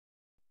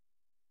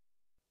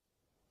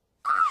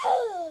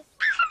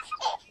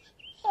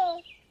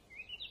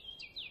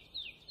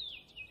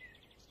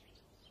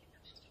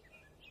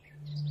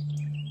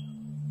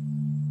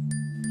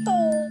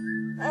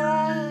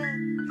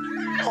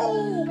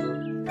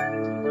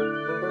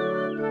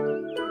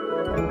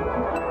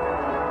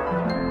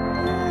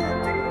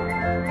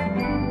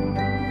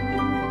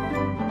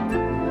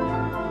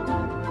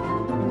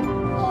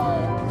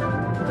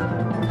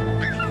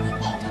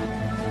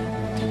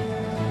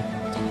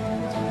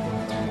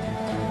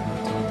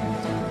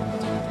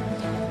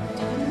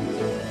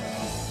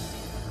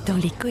Dans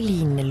les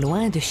collines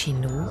loin de chez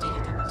nous,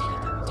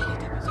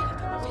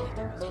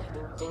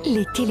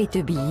 les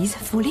Télétubbies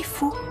font les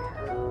fous.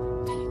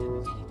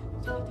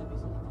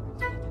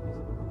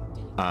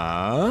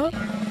 1,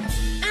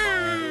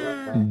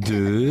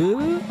 2,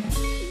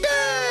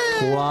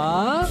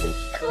 3,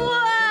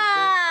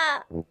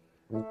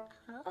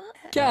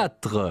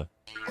 4.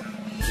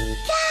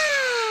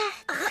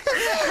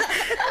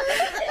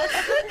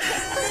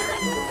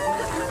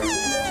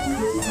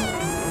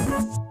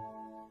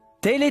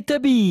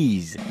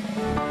 Télétubbies.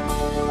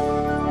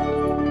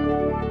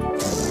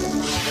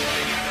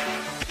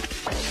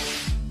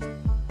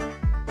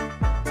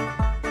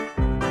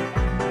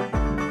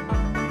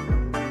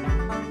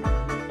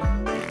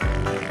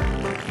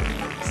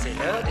 C'est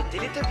l'heure des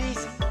Télétubbies.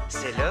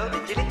 C'est l'heure des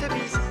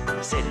Télétubbies.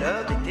 C'est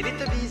l'heure des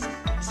Télétubbies.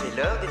 C'est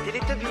l'heure des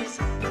Télétubbies.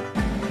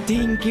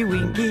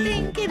 Tinky-Winky,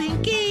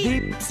 Tinky-Winky,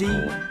 Dipsy,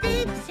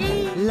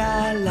 Dipsy,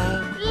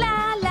 Laa-Laa,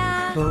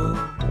 Laa-Laa, oh,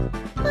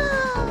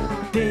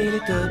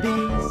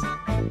 Télétubbies,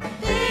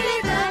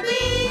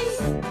 Télétubbies,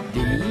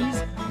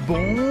 disent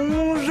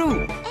bonjour.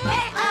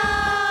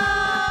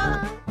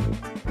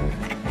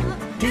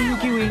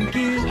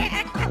 Tinky-Winky,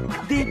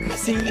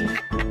 Dipsy,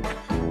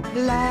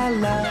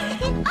 Laa-Laa,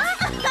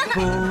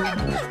 oh,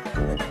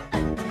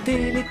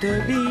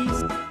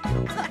 Télétubbies.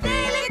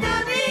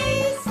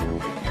 Télétubbies,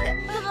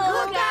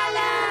 gros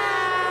câlin.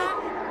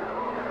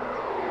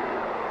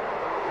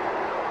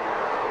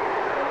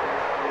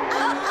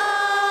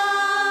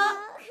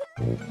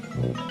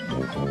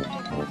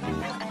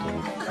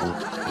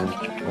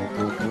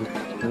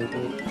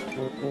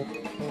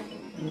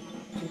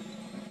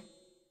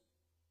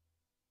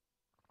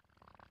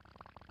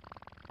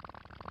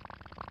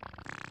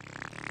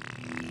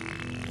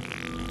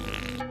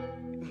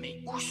 Mais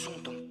où sont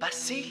donc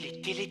passés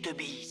les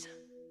Télétubbies?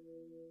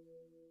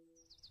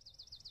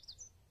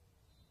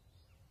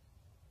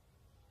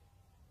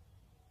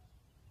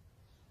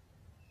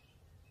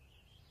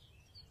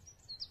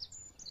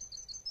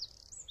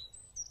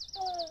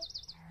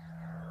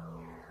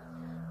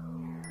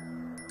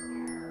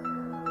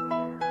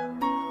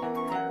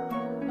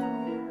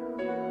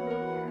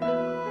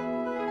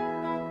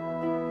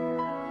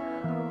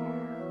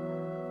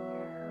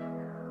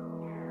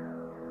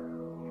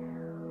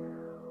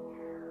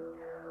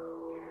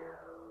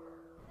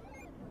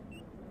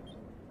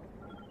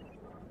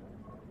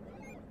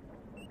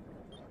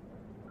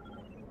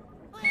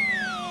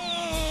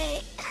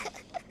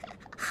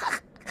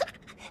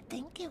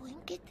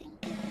 Tinky-Winky,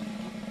 Tinky-Winky.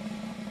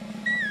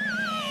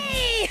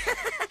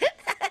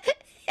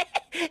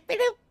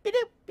 Bidou,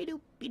 bidou, bidou,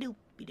 bidou,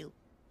 bidou.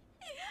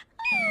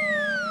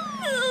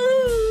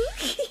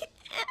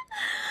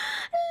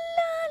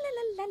 La la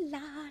la la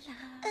la la.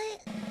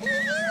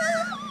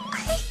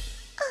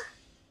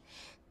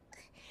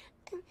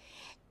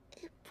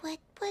 Pouet,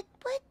 pouet,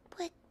 pouet,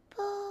 pouet,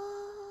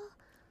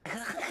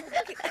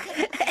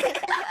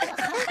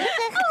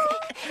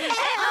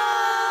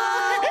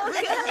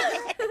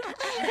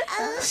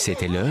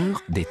 C'était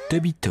l'heure des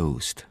Tubby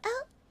Toast.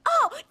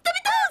 Oh,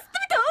 Tubby Toast,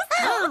 Tubby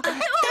Toast.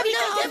 Tubby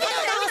Toast,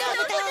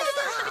 Tubby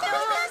Toast.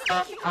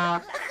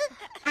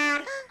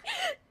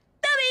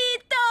 Tubby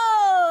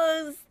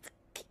Toast.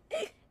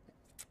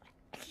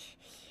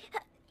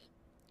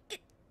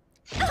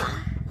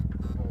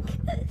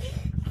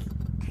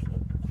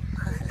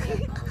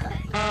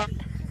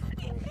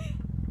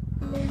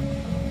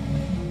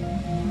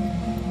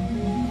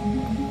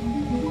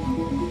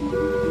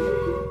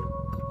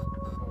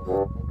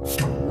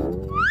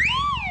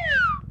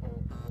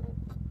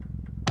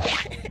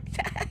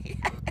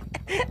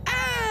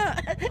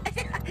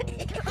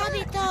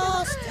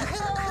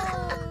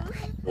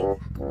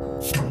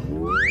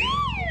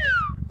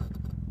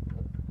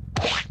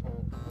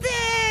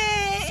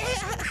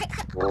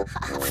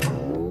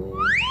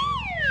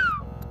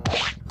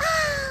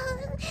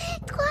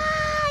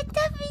 Trois,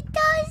 Tubby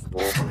Toast.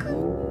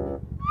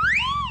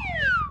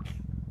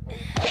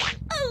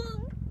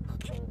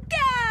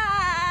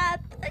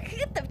 Quatre.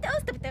 Tubby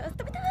Toast, Tubby Toast,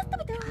 Tubby Toast,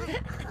 Tubby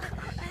Toast.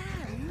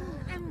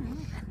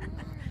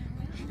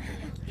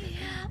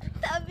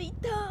 Tubby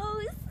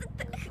Toast.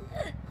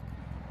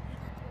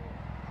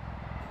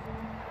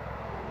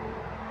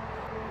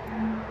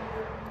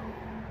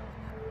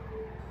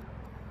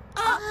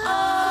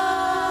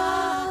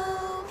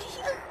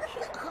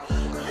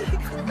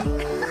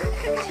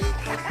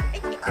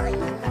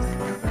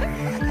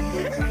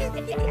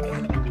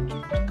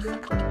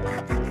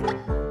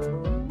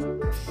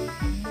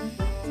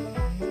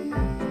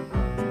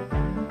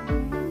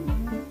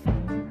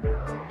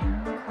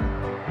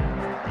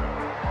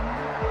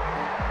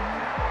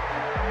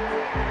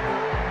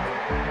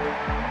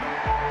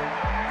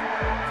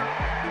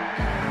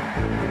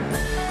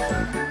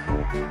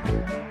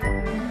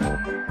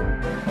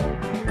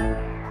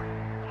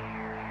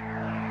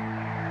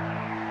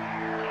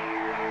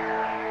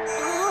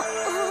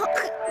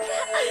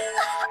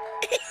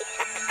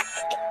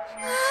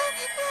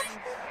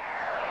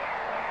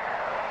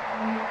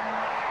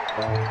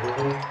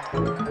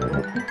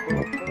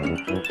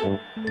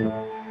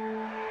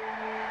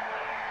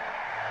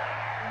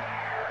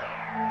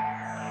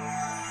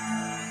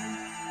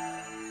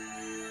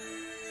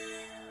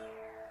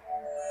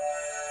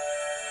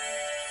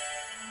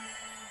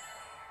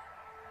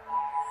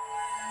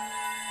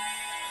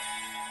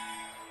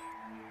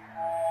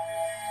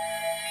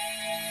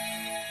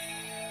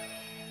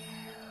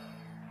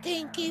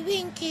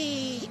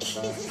 Tinky-Winky.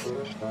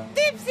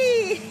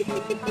 Dipsy.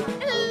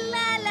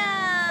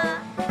 Laa-Laa.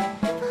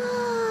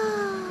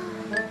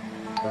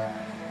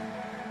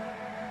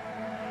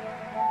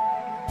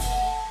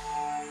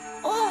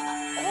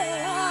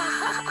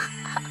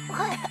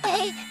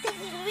 Hey,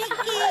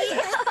 Tinky-Winky.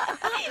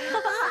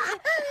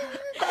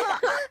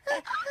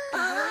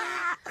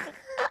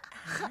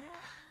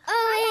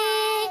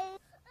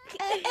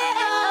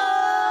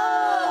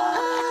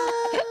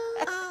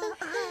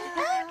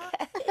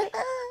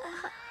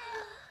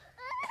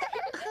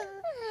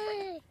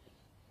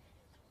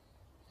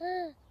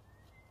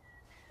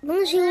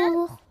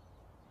 Bonjour.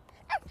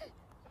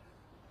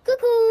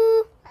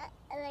 Coucou.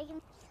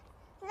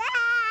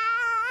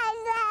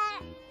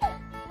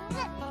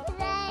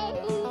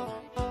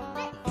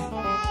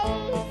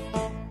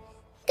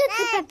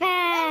 Coucou papa.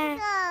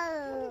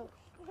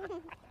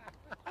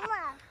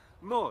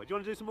 More? Do you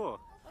want to do some more?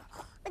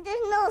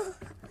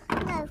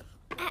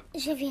 Ah,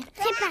 je vais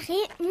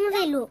préparer mon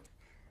vélo.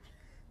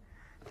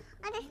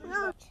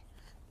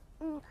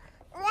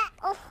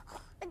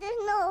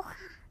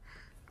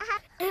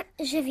 Ah,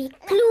 je vais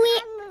clouer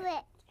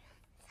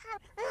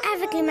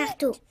avec le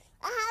marteau.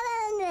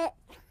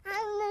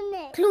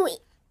 Clouer.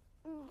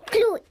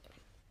 Clouer.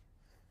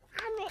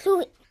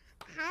 Clouer.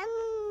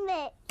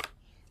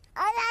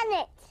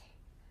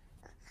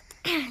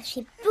 Ah,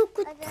 j'ai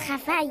beaucoup de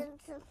travail.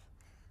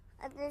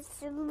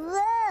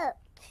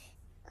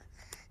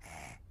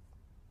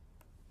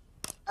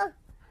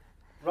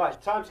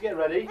 Right, time to get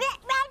ready. Ouais,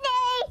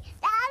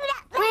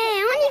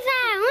 on y va,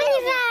 on y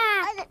va.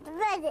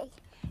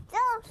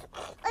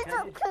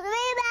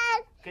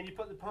 Can you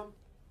put the pump?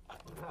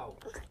 How?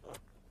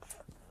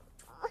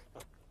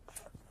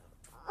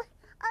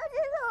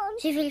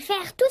 Je vais le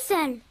faire tout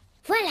seul.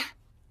 Voilà.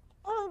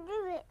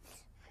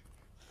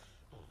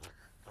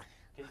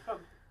 Can you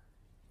pump?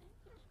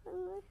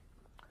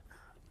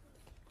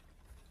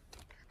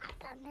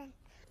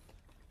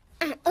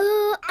 En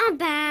haut, en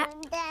bas.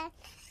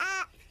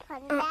 En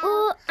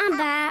haut, en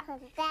bas.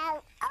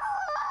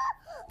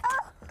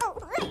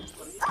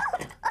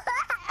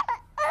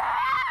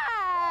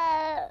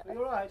 Are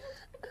you alright?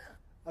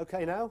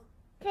 Okay now.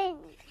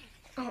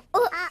 En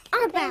haut,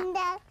 en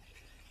bas.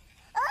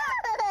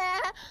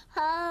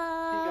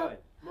 Keep going.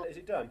 Is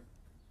it done?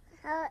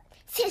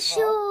 C'est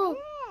chaud.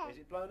 Is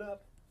it blown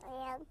up?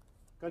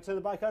 Going to turn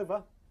the bike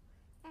over?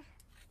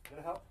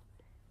 Gonna help?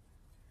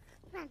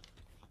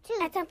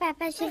 Attends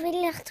papa, je vais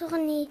le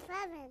retourner.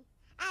 7,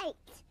 8,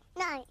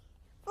 9,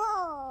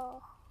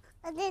 4.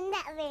 I did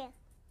that there.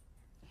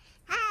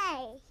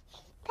 Hey,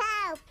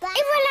 Papa.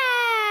 Et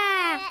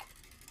voilà.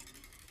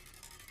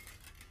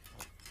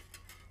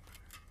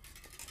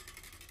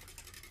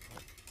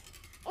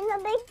 In the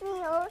big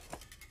wheels.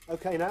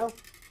 Okay now.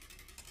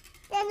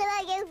 Then the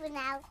bike over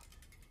now.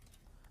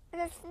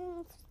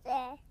 Listen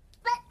there.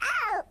 But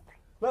up.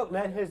 Look,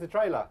 Ned, here's the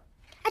trailer.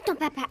 Attends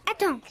papa,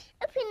 attends.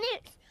 Open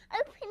it.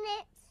 Open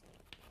it.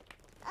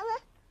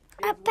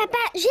 Ah, papa,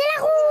 j'ai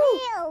la roue.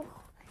 Wheel.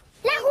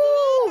 La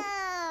roue.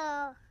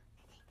 No.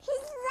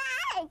 His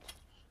leg.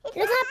 His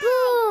Le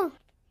drapeau.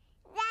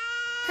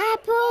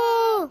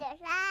 Drapeau. The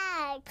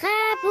flag.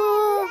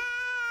 Drapeau.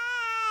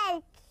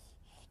 Flag.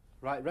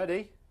 Right,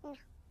 ready?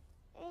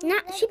 Non,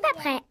 je suis pas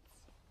prêt.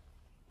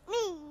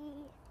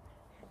 Me.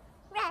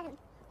 Run.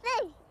 Me.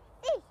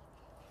 Me.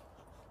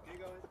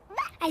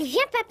 Allez,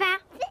 viens papa.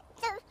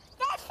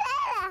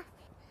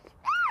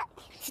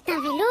 C'est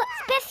un vélo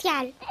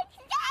spécial.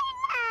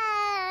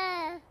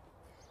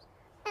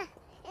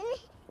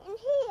 In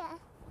here.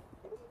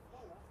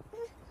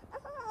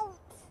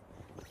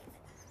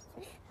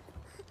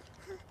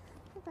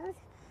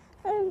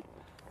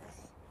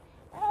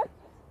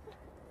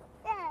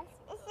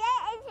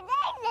 Yes,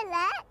 it's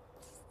that.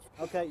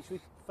 Okay, should we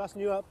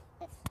fasten you up?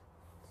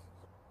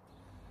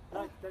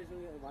 Right, don't do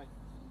it away.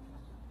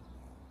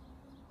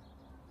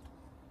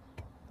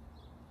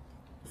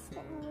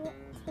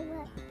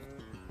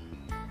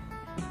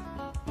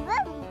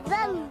 Vroom,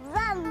 vroom,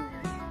 vroom.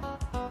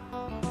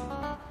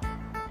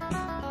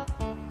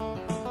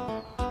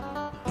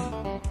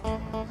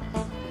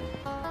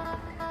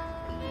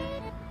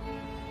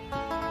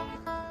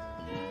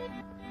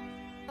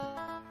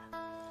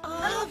 Au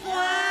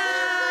revoir.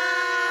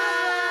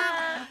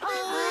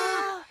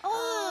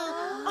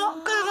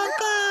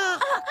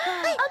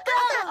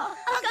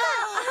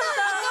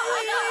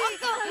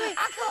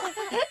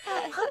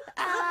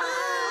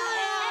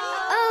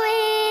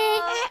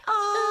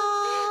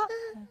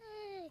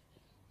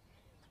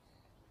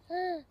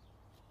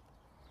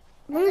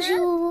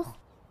 Bonjour.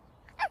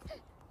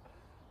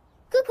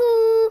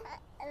 Coucou.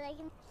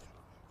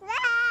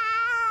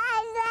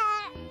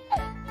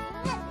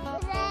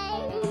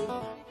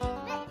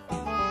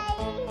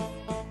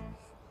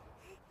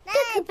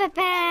 Coucou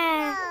papa.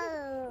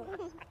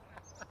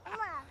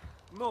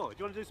 More? Do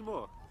you want to do some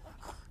more?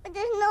 No.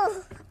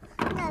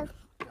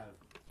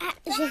 Ah,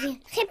 je vais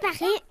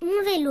réparer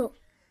mon vélo.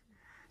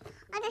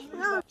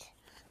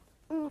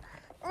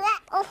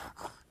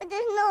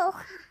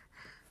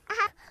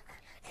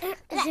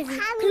 Je vais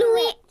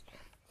clouer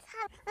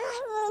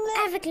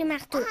Avec le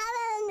marteau.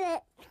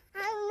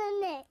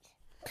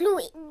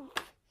 Clouer.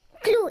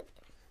 Clouer.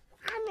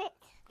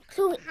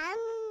 Clouer.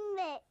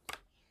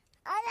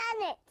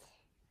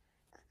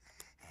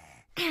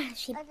 Ah,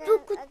 j'ai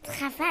beaucoup de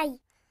travail.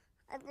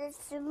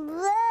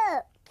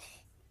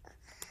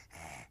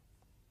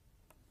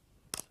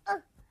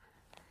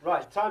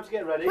 Right, time to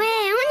get ready. Ouais,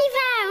 on y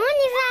va, on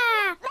y va.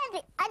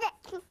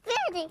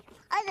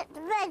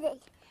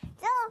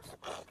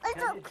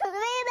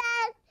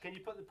 Can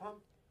you put the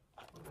pump?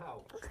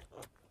 How?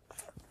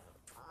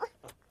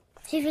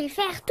 Je vais le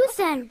faire tout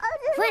seul.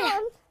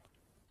 Voilà.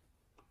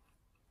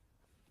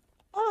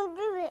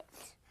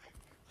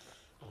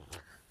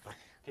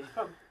 Can you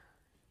pump?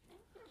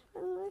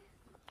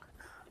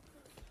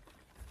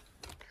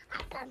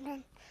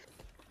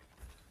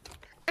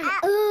 En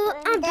haut,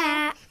 en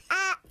bas.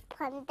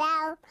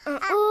 En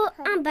haut,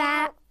 en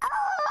bas.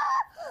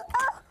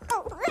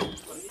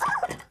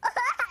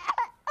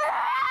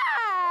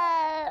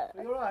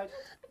 Are you alright?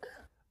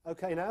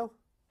 Okay now.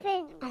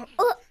 En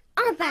haut,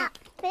 en bas.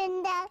 Keep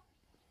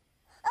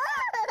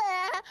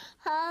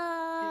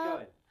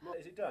going.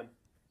 Is it done?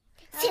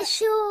 C'est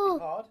chaud.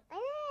 Hard?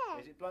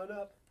 Is it blown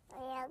up?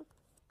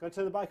 Go and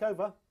turn the bike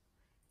over.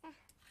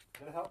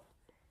 Gonna help?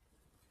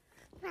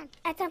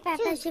 Attends,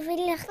 papa, je vais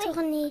le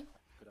retourner.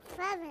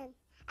 7,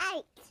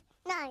 8,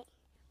 9,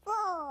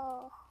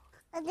 4.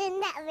 I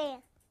did that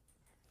there.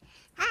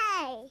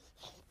 Hey.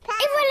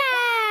 Et voilà.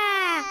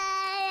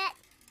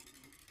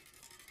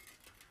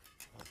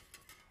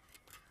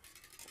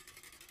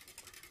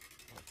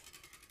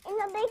 In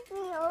the big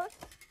wheels.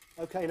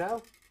 Okay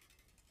now.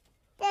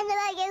 Turn the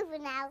bike over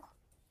now.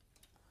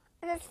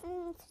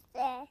 Listen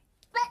there.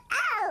 But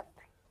out!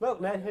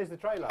 Look, Ned, here's the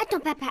trailer.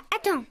 Attends, papa,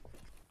 attends.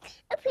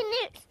 Open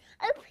it.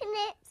 Open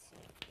it.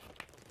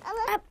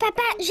 Ah,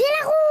 papa, j'ai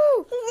la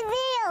roue. He's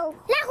real.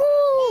 La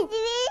roue.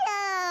 He's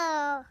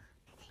real.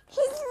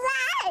 His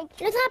flag.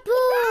 Le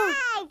drapeau.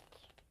 Flag.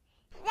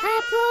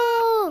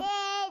 Drapeau.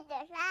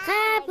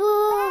 Drapeau.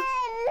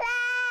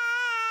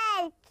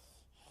 Flag.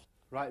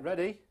 Right,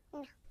 ready?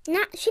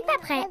 Non, je suis pas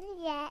prête. Not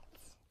yet.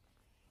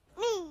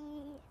 Me.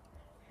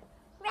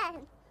 Run.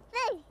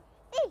 Me.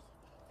 Me.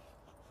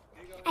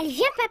 Allez,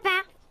 viens,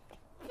 papa.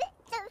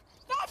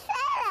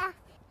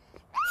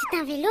 C'est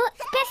un vélo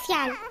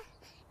spécial.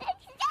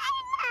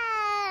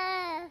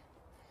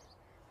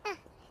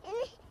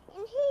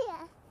 In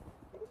here.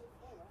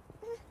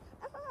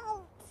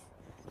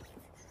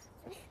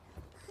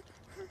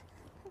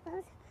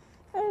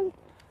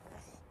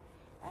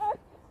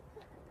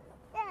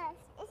 Yes,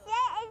 it's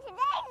there,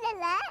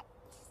 Laa-Laa.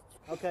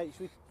 Okay,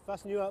 should we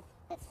fasten you up?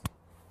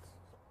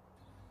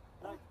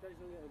 No, don't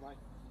do it anyway.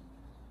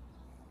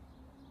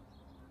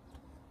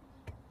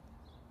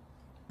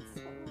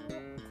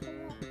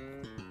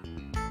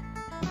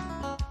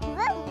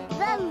 Vroom,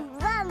 vroom,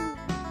 vroom.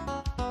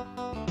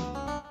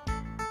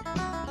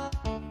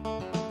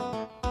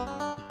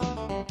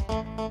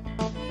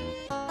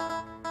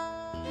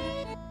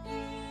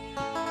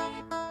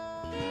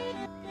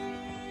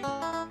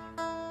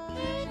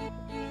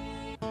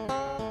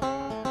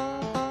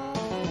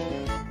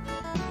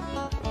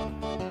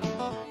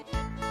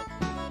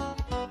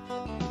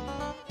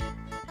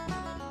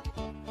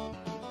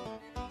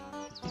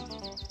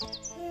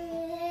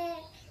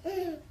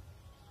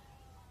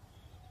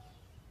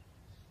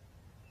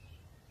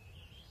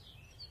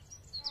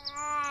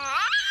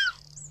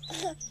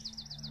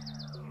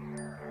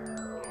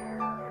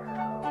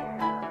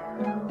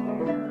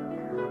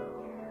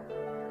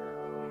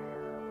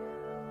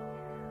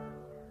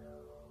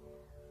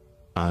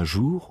 Un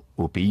jour,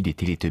 au pays des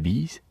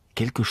Télétubbies,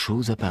 quelque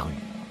chose apparut.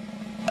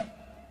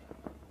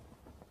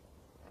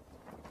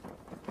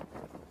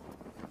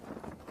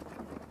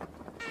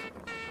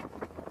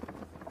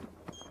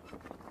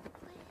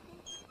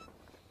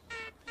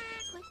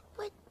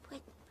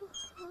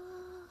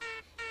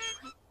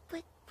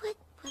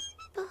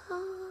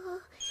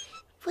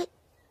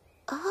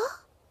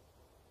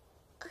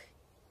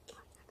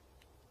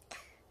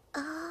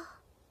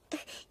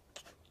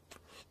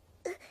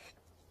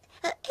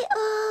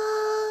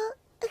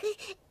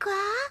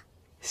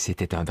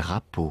 C'était un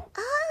drapeau.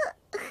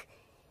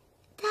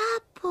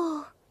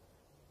 Drapeau.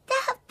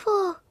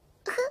 Drapeau.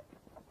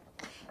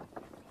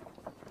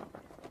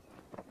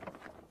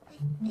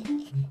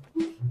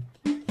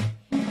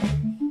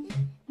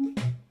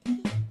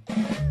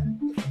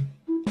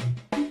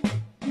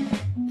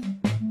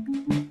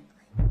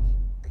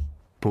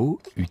 Po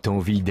eut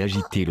envie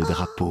d'agiter le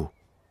drapeau.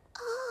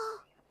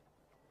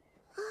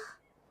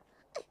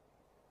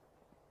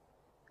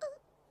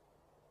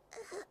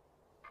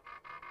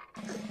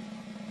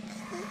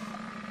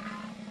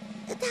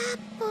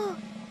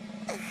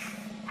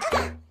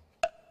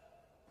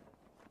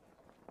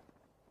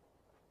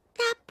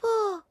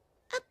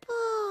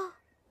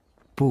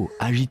 Po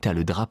agita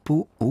le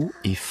drapeau haut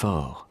et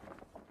fort.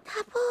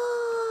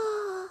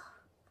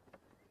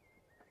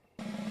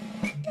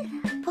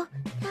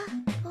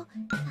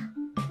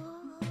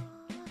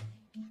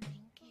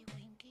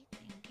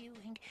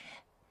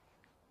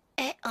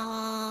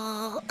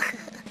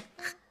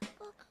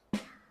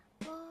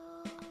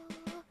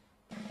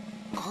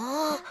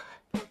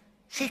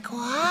 C'est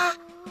quoi?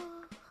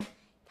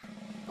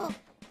 Oh,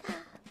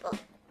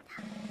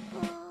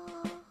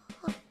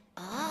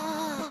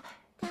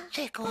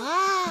 c'est quoi?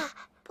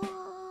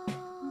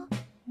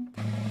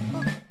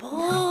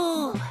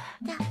 Beau.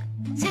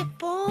 C'est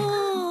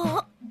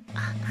beau.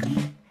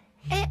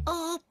 Eh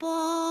oh,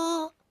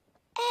 beau.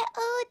 Eh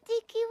oh,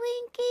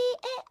 Tinky-Winky,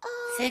 eh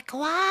oh. C'est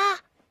quoi?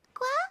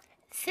 Quoi?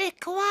 C'est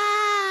quoi?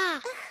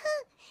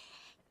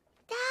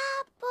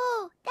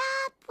 Drapeau,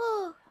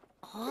 drapeau.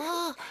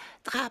 Oh,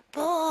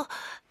 drapeau,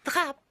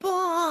 drapeau.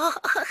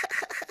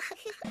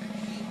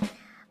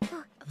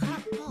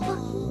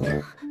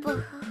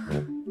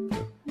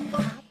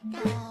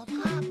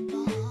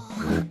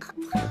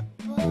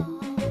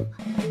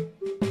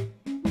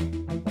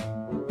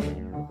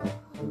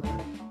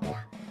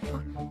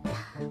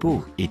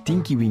 Po et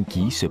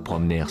Tinky-Winky se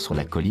promenèrent sur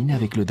la colline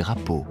avec le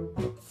drapeau.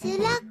 C'est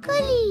la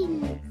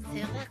colline.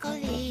 Sur la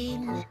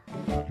colline.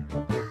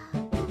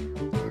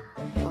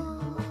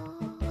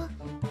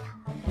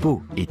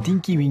 Po et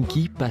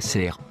Tinky-Winky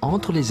passèrent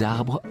entre les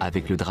arbres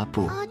avec le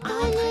drapeau. Entre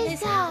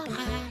les arbres.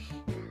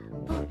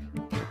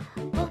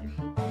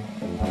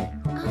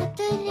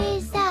 Entre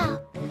les arbres.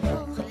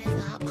 Entre les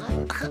arbres.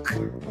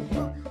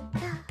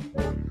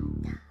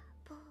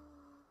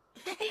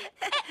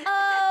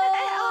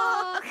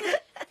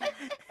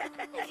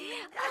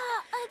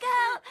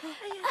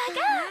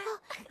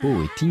 Po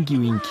et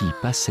Tinky-Winky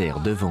passèrent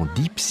devant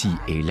Dipsy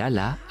et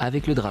Laa-Laa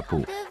avec le drapeau.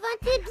 Devant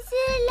Tipsy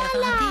et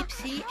Laa-Laa. Devant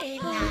Dipsy et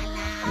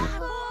Laa-Laa.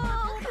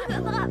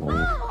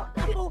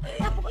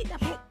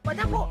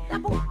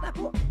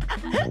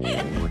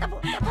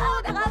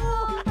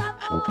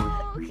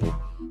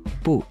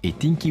 Po et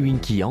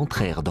Tinky-Winky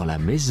entrèrent dans la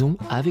maison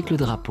avec le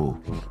drapeau.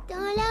 Dans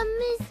la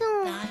maison.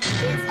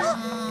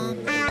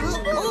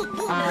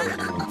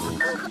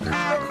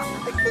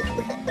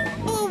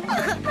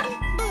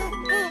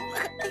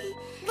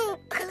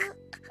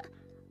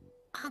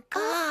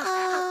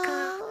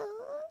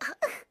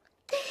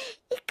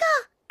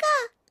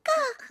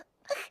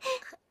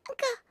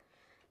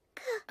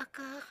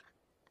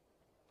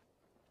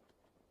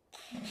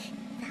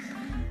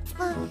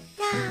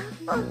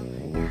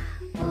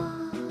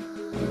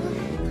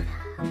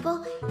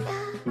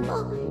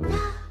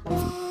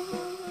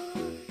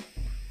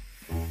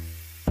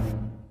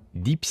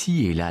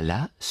 Dipsy et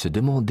Laa-Laa se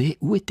demandaient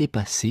où étaient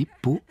passés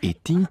Po et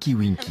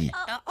Tinky-Winky.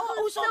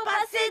 Où sont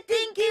passés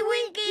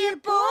Tinky-Winky et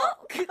Po?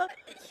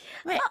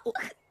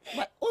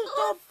 Où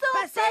sont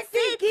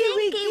passés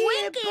Tinky-Winky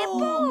et Po?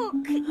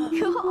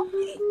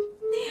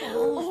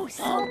 Où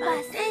sont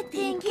passés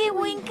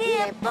Tinky-Winky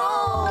et Po?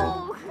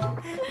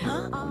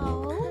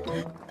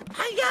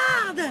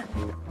 Regarde!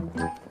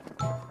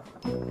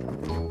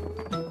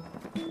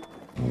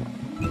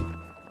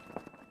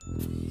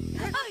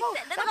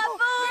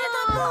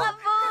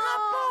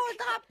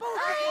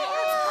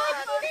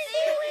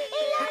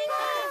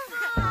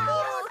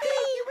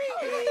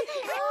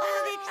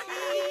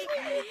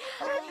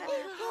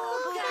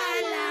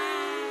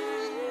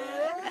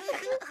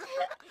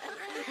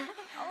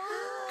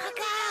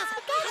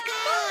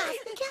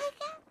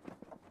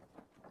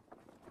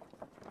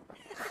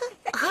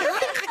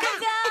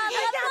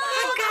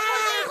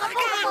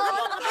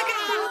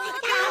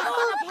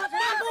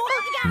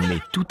 Mais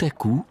tout à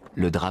coup,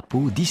 le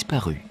drapeau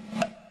disparut.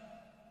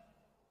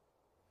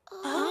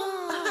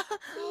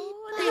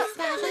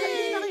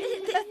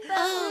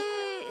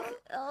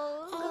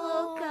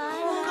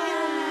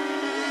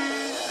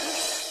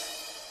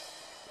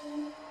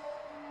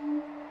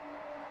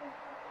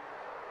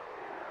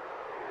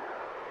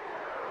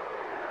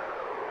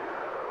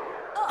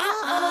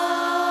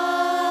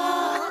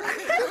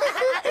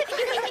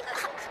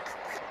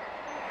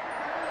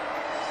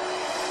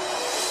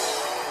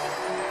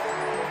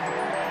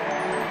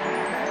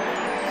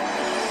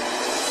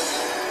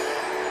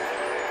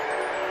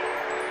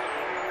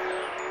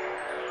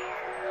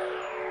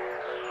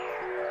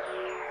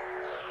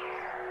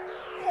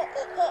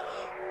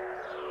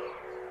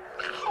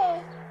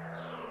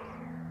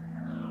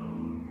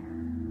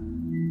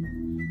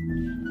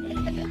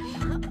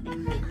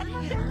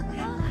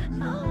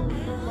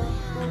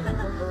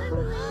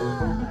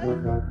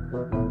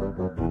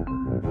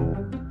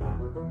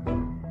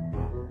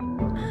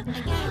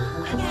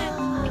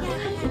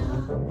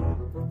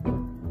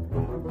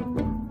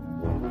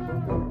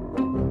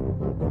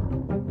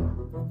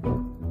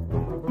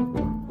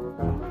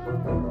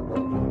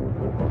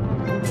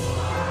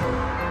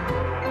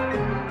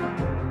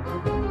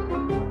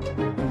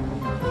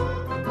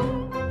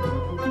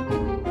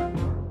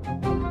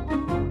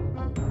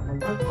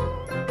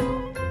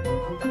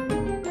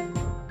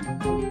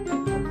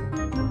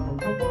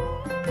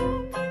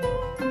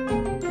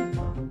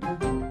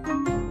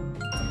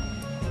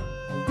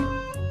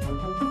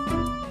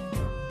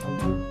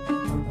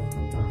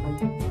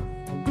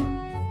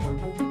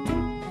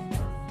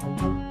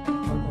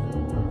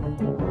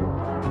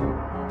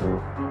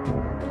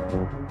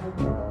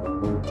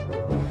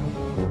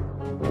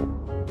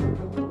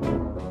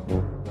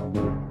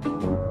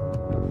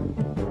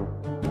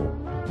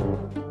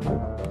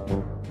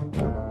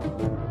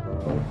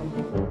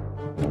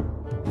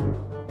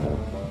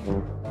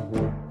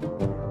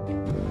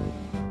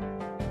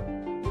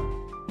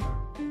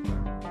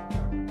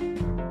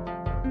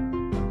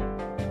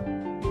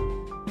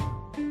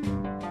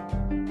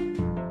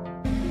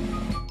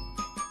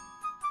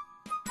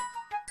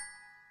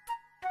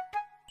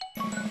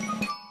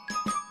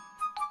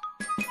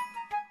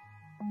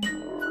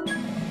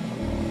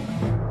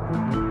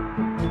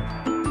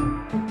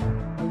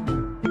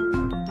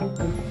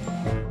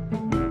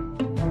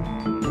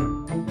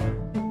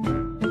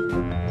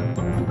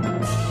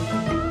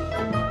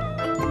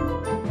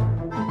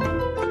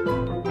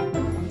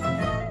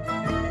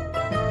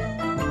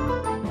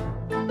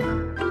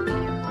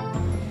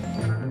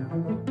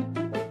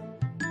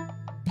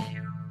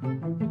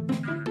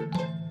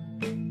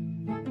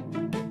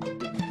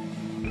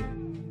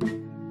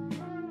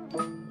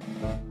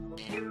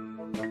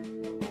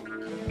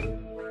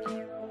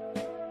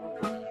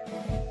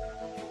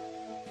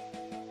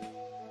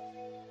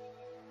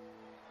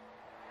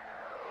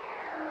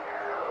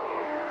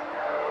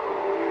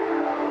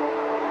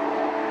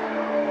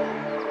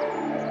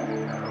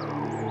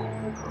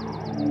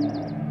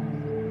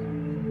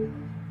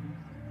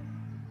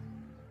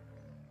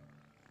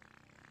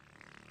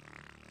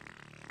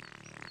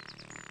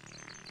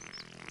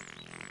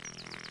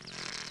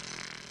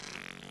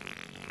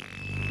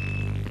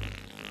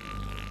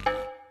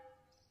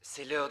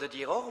 C'est l'heure de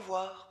dire au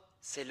revoir.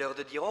 C'est l'heure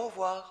de dire au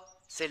revoir.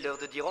 C'est l'heure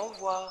de dire au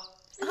revoir.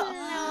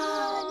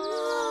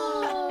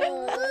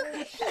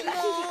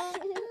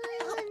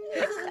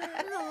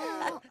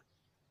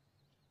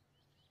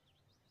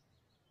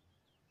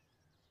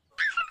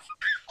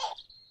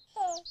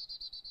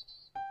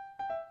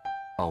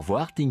 Au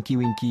revoir,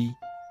 Tinky-Winky.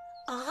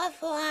 Au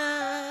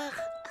revoir.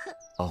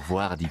 Au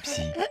revoir,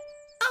 Dipsy.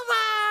 Au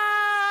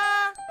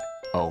revoir.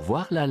 Au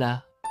revoir,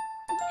 Laa-Laa.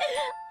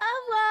 Au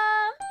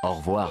revoir. Au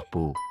revoir,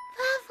 Po.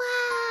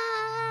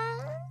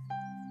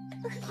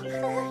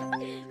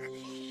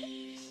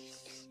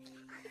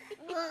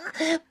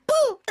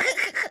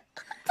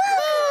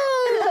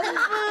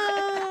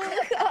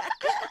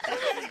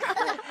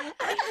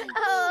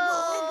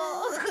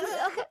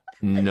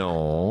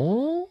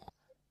 Non.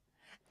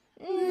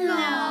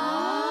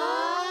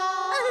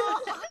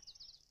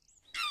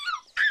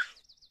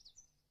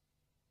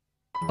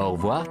 Au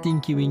revoir,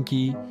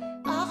 Tinky-Winky.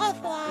 Au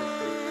revoir.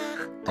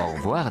 Au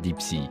revoir,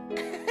 Dipsy.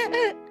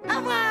 Au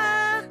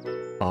revoir.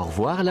 Au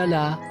revoir,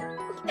 Laa-Laa.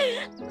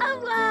 Au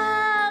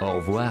revoir. Au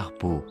revoir,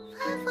 Po.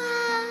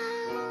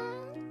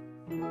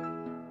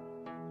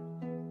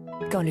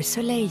 Quand le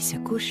soleil se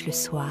couche le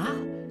soir,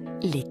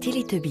 les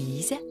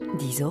Télétubbies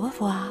disent au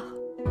revoir.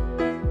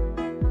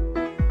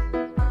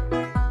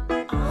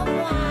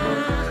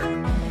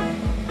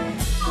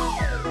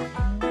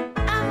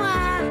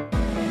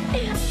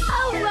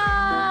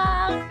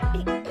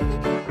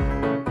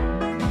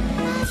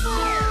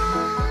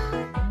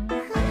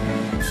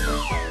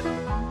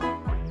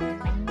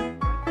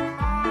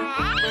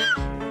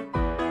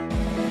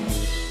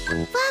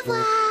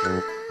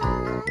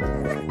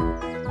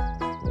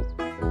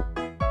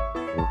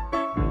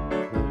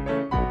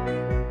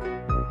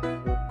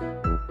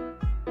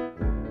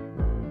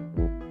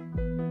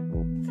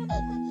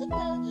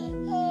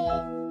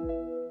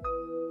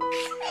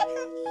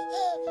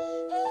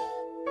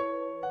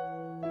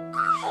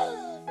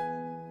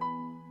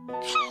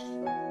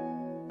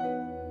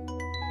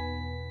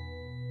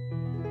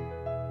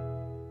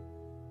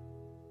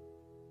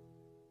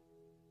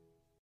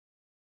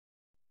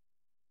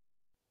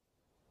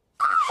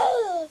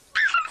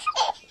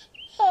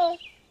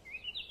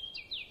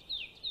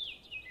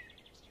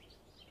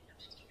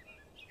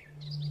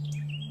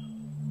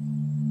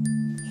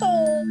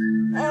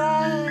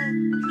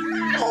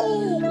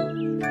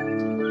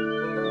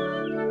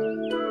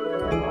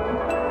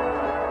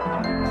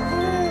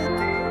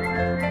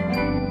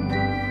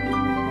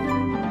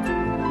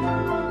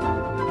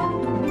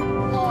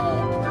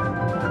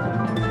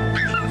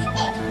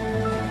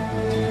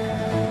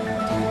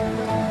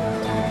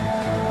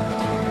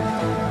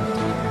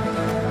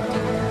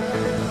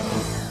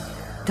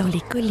 Dans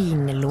les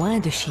collines loin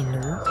de chez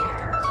nous,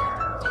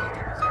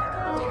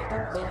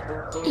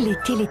 les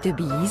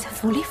Télétubbies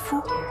font les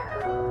fous.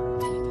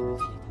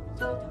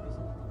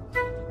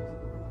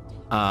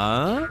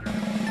 1,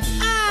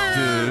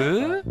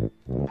 2,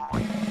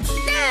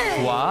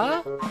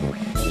 3,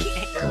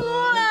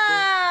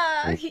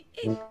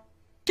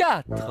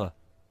 4.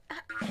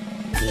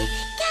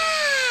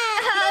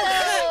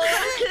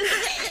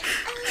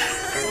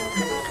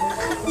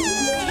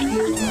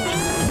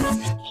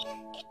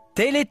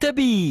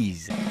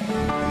 Télétubbies.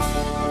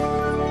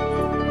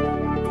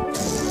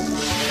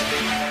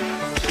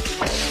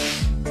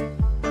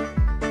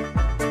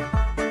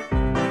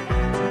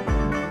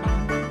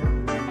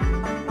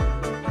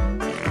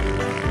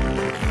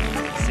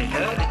 C'est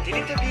l'heure des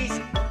Télétubbies.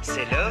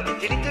 C'est l'heure des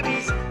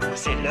Télétubbies.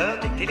 C'est l'heure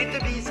des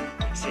Télétubbies.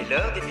 C'est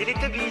l'heure des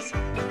Télétubbies.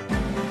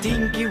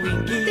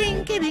 Tinky-Winky.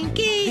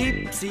 Tinky-Winky.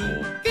 Dipsy.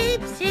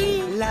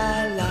 Dipsy.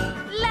 Laa-Laa.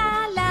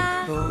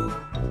 Laa-Laa. Po.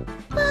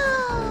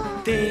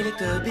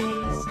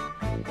 Télétubbies.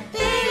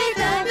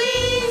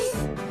 Télétubbies.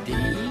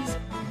 Disent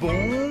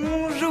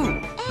bonjour.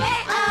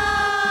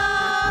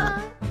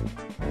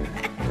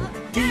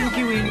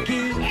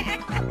 Tinky-Winky.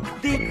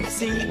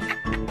 Dipsy.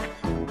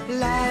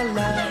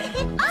 Laa-Laa.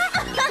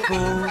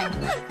 Po.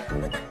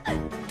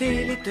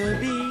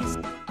 Télétubbies.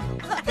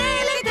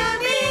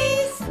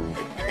 Télétubbies.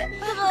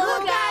 Gros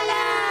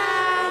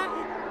câlin.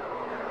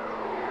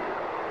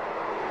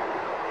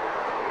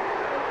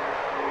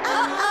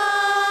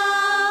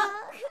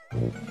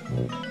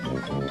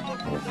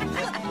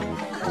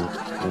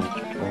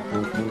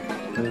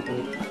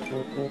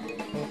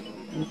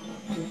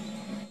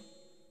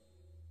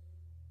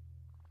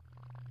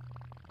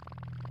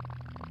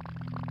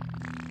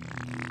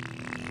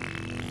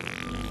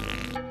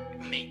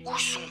 Mais où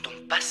sont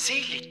donc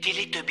passés les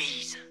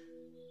Télétubbies?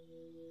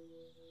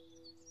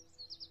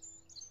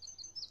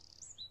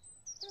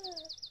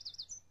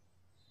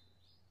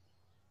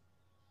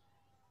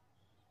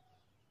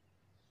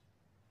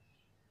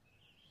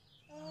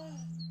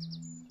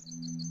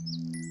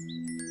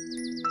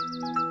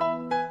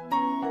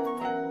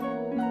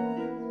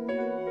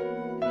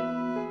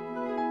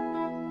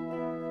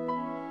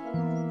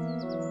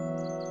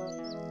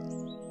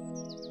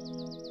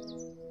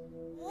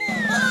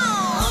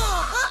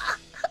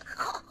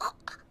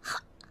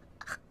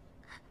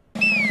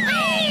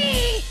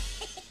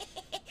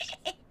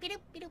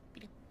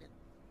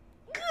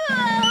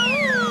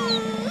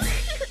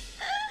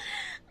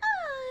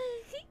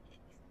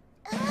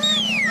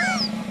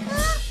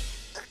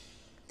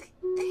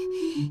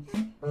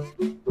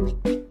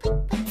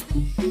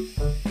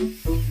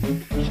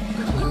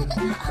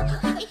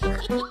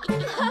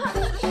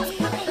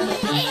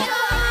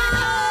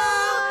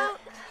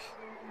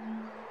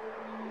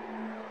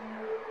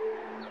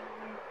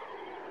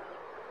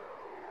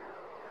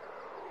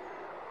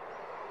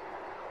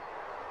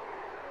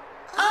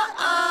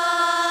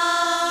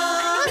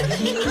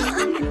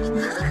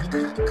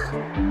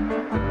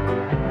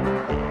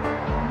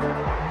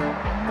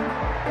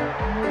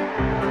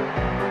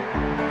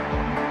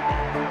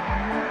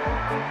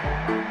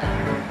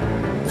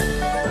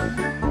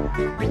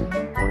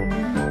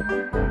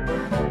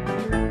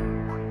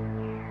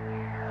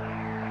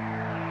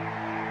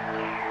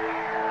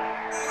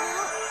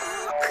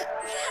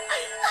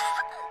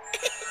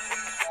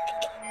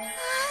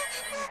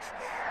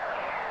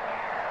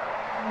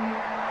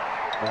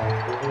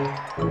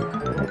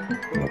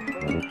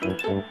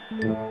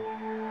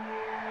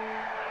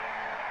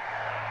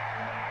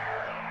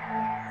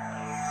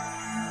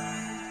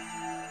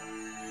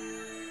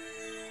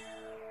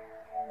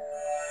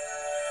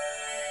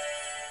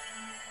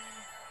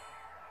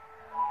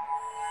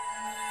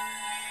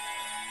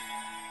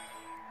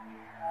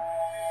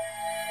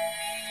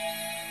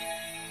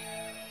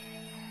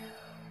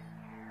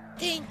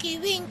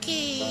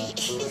 Tinky-Winky.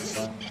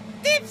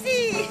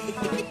 Dipsy.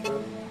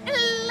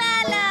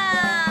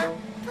 Laa-Laa.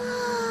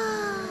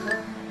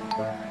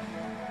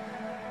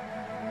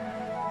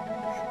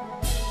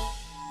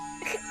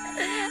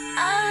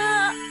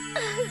 Ah,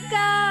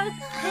 regarde.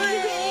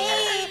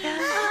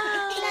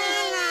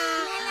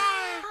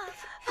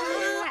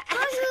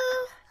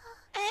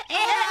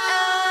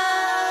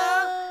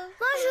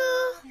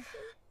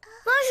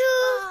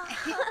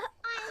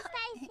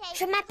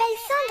 Je m'appelle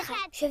Sandra.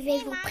 Je vais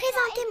vous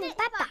présenter mon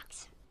papa.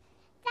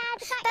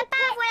 Papa,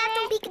 voilà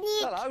ton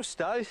pique-nique. Hello,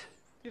 Stace.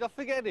 Did I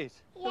forget it?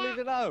 Believe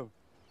it now.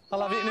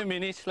 I'll have it in a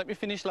minute. Let me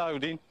finish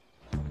loading.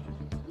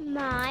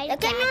 Le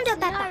camion de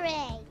papa.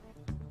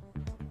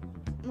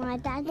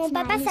 Mon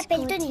papa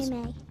s'appelle Tony.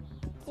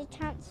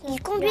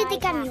 Il conduit des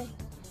camions.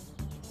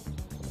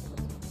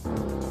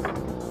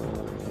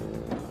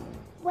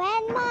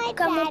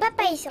 Quand mon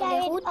papa est sur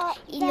les routes,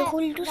 il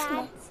roule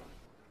doucement.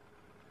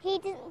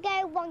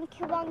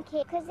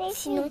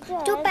 Sinon,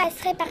 tout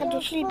passerait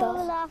par-dessus le bord.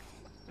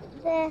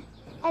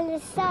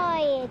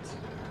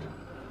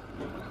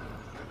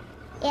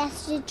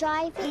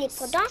 Il est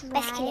prudent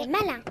parce qu'il est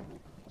malin.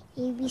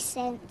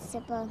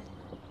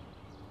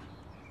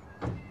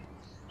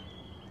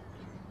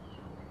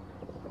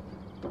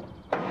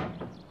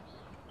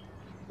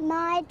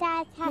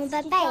 Mon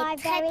papa est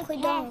très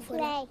prudent au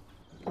volant.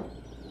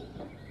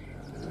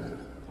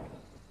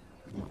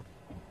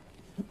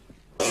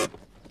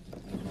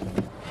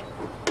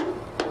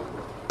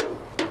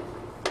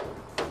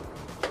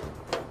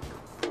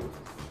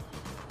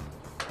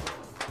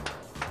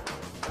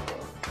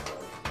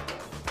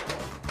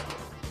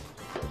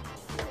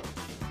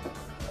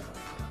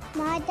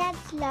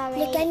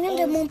 Le camion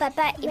de mon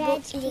papa est beau.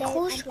 Il est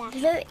rouge,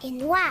 bleu et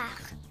noir.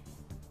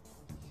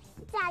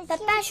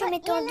 Papa, je mets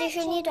ton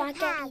déjeuner dans la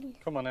cabine.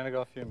 Come on, then, I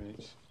got a few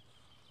minutes.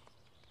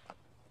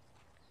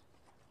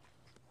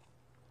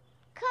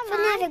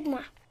 Venez avec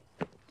moi.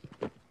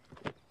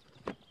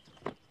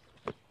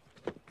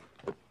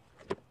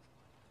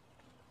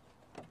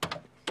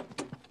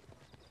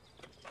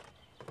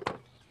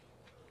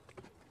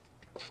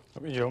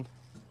 Let me jump.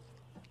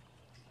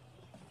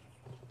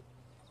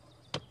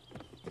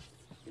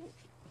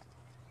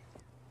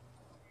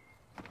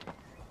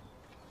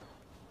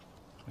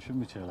 I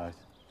shouldn't be too late.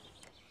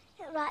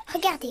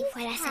 Regardez,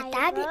 voilà sa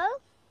table.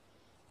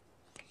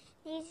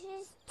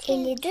 Et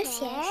les deux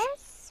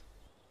sièges.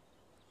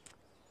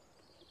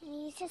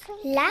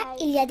 Là,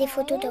 il y a des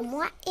photos de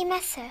moi et ma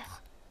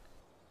sœur.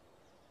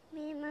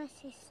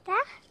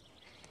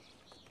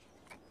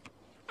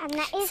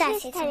 Ça,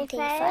 c'est son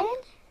téléphone.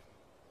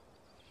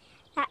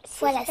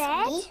 Voilà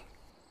son lit.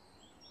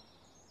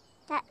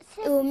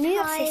 Et au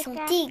mur, c'est son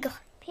tigre.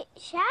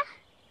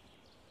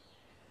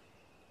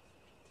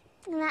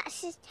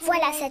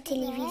 Voilà sa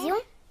télévision.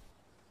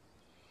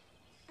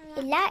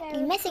 Et là,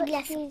 il met ses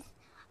glaçons.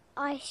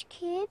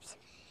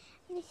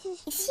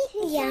 Ici,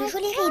 il y a un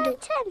joli rideau.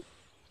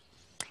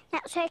 Et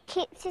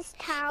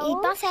il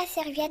pense à la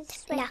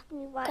serviette là.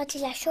 Quand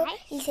il a chaud,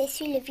 il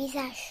s'essuie le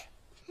visage.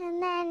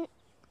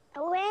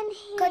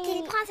 Quand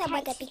il prend sa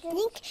boîte à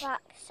pique-nique,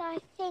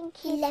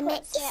 il la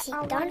met ici,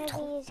 dans le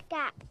trou.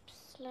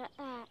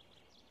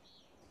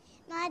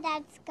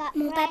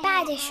 Mon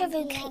papa a des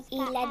cheveux gris et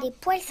il a des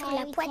poils sur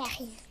la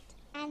poitrine.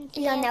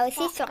 Il en a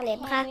aussi sur les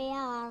bras.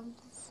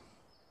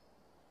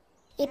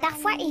 Et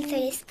parfois, il se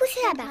laisse pousser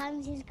la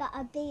barbe.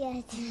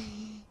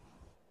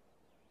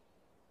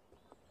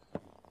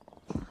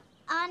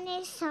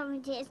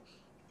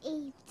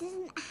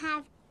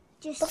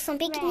 Pour son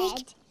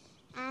pique-nique,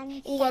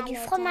 il y a du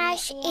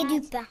fromage et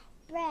du pain.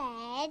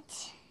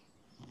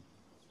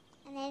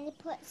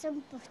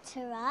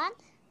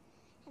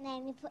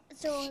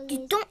 Du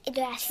thon et de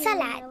la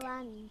salade.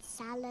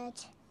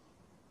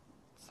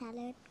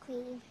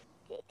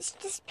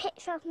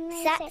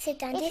 Ça,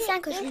 c'est un dessin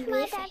que je lui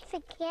ai fait.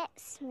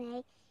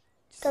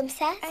 Comme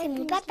ça, si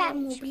mon papa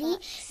m'oublie,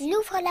 il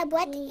ouvre la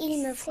boîte et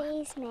il me voit.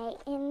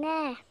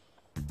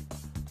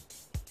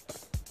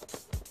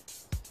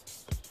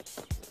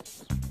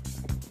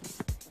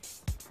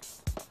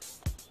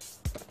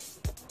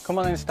 Come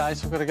on in,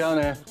 Stace. We've got to go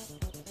now.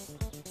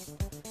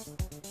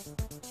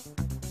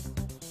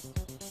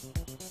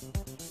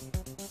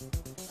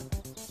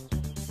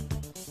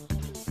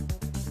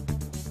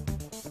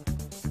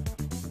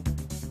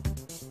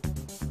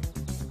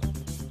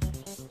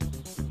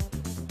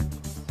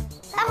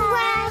 Au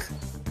revoir.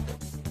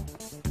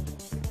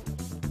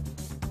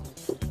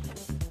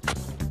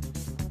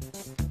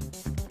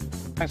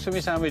 Thanks for my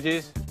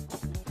sandwiches.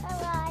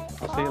 Alright.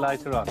 I'll see you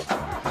later on.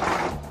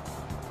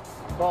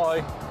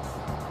 Bye.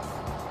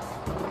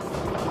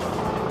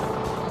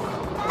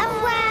 Au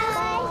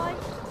revoir.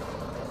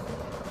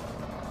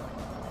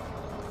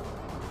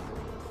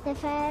 The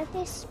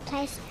furthest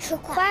place. Je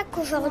crois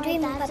qu'aujourd'hui,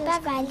 mon papa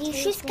va aller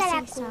jusqu'à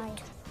la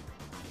côte.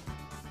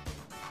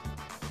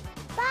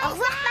 Au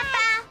revoir, papa.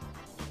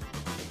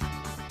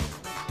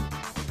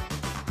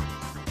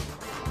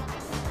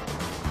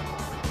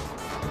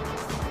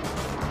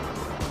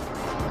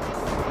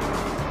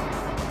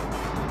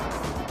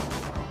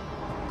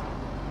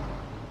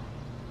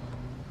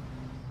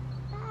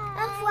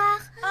 Au revoir.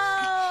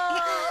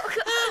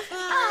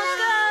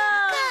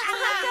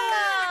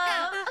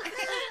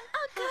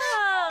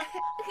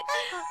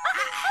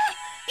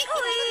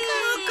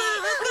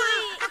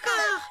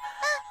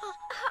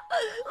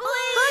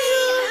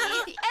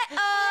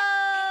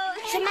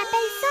 Je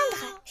m'appelle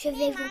Sandra. Je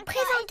vais vous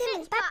présenter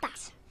mon papa.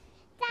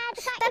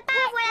 Papa,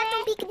 voilà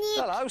ton pique-nique.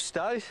 Hello,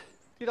 Stace.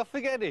 Did I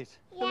forget it?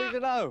 Yeah. Leave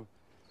it home.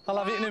 I'll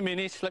have it in a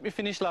minute. Let me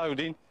finish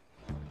loading.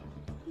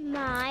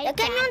 My Le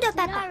camion de dad's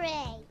papa.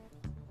 lorry.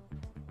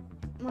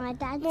 My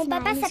dad's Mon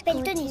papa name is s'appelle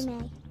called Denis.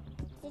 Timmy.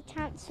 The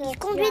transfer Il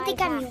conduit des driver.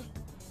 camions.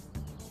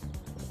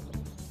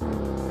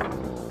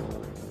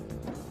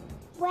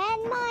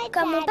 When my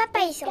Comme mon dad papa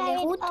est is sur les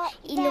going routes, up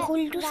il the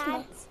roule doucement.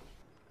 ramps,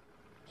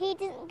 he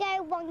doesn't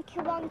go wonky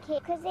wonky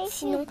because if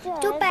Sinon, he does,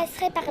 tout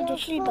passerait he'll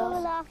par-dessus le fall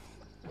bord. off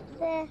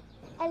the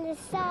other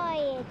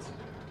side.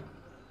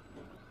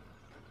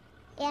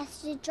 He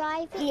has to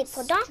drive it Il est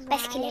prudent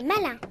parce qu'il est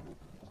straight. malin.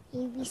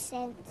 He'll be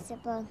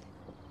sensible.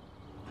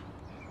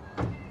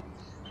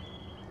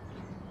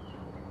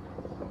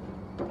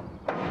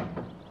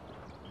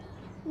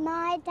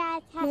 My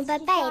dad has Mon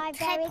to papa est drive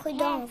très very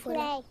prudent au volant.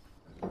 carefully.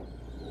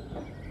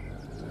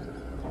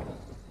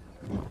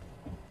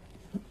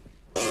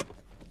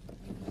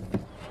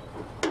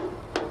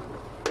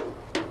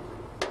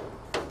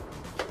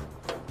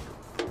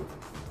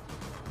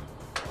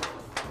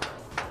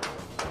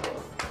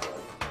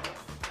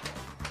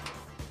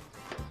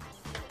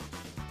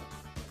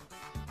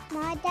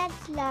 My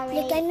dad's lorry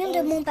Le camion de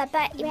is mon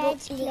papa est beau. red,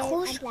 Il est blue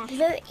rouge, and black.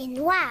 bleu et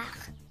noir.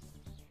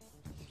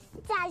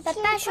 Dad,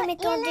 Papa, should je we mets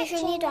put ton your lunch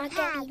déjeuner in dans the la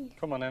cab? cabine.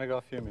 Come on, then. I've got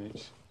a few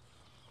minutes.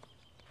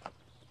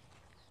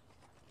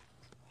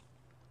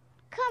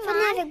 Come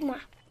Venez on. avec moi.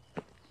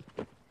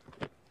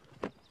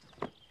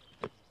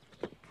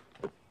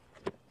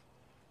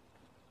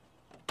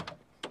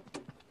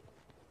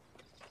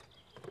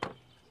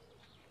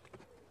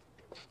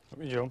 Let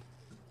me jump.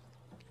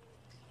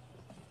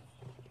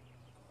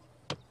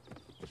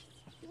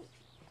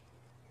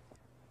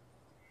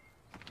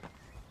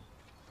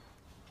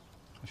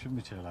 I shouldn't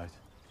be too late.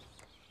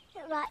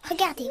 Right,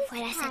 Regardez,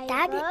 voilà sa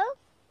table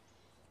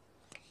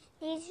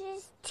These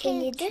is et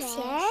les two deux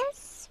chairs.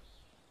 sièges.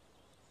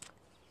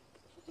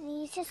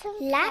 These are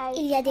some Là,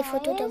 il y a des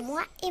photos de photos.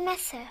 moi et ma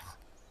sœur.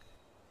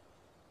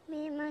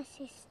 Me and my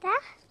sister.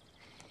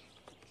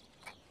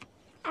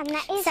 And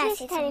that is Ça, his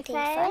c'est son telephone.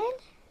 téléphone.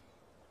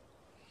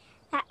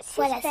 That's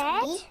Voilà his son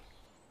bed. lit.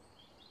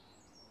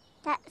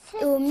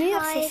 That's Et au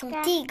mur, c'est his son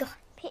tiger tigre.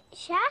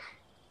 picture.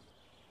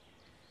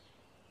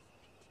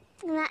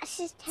 And that's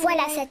his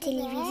Voilà sa over there.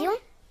 télévision.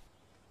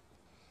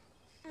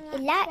 And Et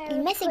that's là, where il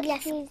he met ses puts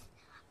glaçons. his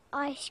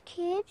ice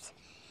cubes.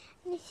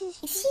 And this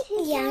is Ici, his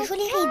il y a un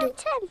joli rideau.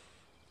 curtain.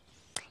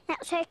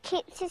 That's where he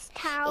keeps his Et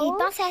il towels.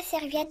 pense à la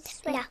serviette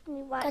That's là. when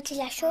he wipes Quand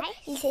il a his chaud,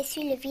 face. il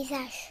s'essuie le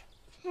visage.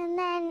 And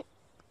then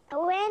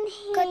when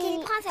he Quand il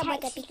prend sa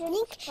boîte à takes the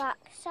pique-nique,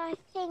 box, I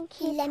think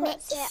he il la met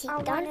puts it ici,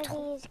 on dans one le of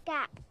trou. these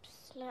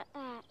gaps like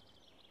that.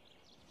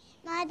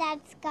 My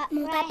dad's got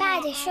Mon grey papa a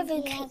hair des and cheveux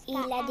he gris has et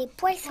got il a a des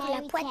poils sur la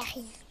hairy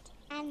poitrine. chest.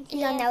 And Il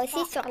he en a has aussi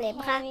got sur les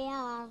bras. hairy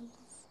arms.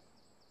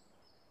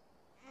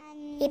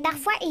 Et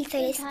parfois, il se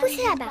laisse Sometimes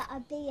pousser la he's barbe. got a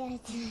beard.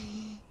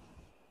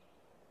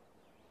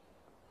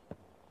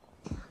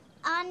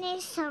 On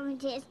his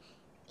sandwiches,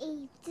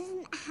 he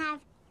doesn't have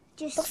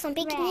just Pour son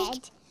pique-nique,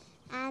 bread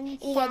and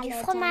il y a du salad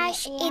on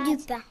fromage it. He et du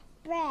has pain.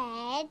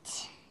 bread,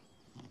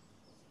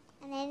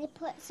 and then he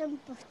puts some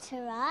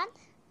butter on,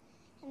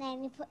 and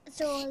then he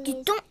puts all Du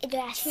his thon et de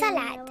la tuna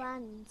salade.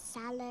 on,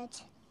 salad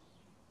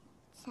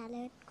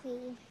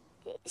cream.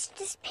 It's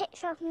just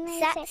picture of me.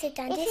 Ça, saying, c'est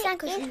un if dessin it-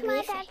 que je if lui my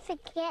ai fait. dad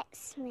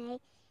forgets me,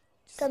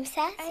 Comme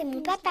ça, c'est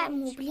mon papa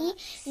m'oublie,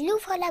 il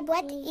ouvre la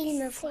boîte et il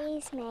me he voit.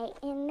 sees me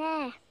in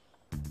there.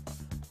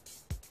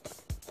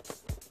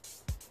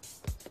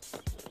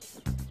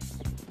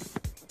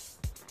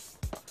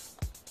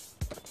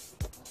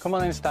 Come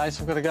on in, Stace.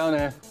 We've got to go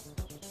now.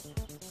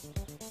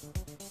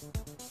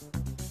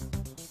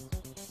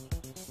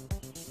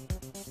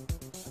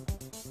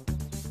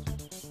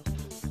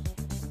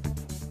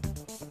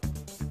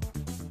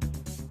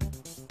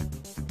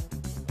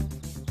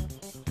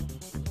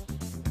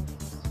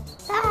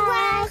 Au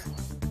revoir.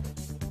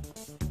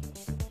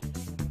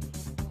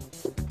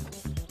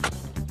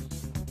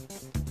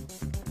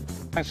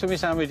 Thanks for my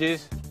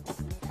sandwiches.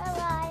 All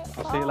right.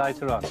 See you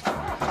later on.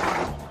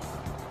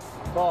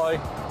 Bye.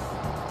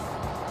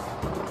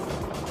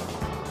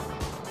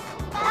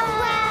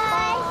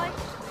 Bye.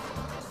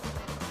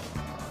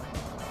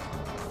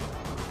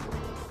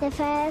 The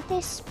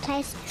furthest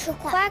place. Je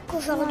crois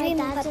qu'aujourd'hui,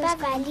 mon papa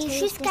va aller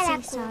jusqu'à la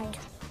côte.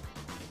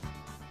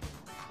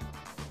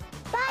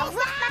 Au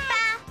revoir,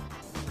 papa.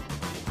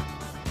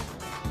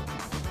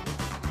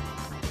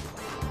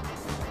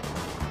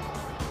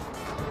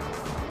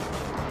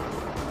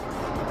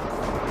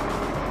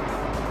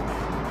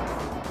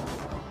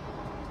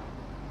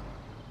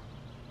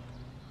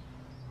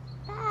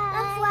 Au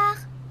revoir.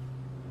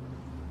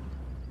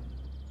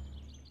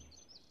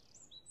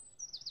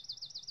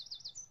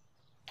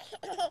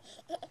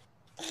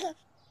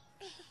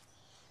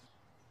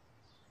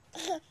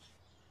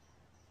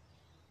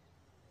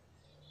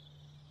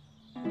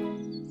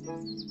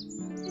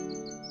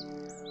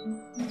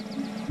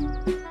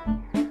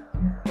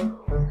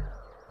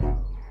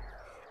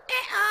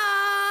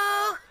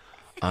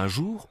 Un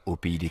jour, au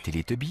pays des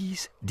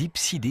Télétubbies,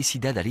 Dipsy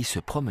décida d'aller se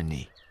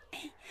promener.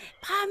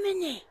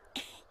 Promener.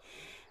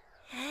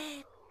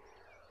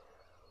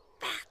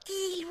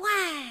 Parti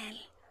loin.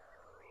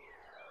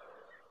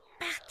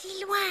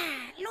 Parti loin,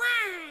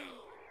 loin.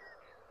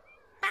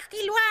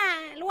 Parti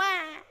loin,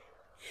 loin.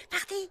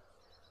 Parti.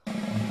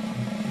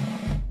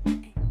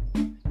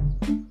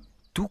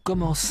 Tout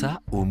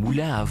commença au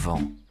moulin à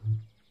vent.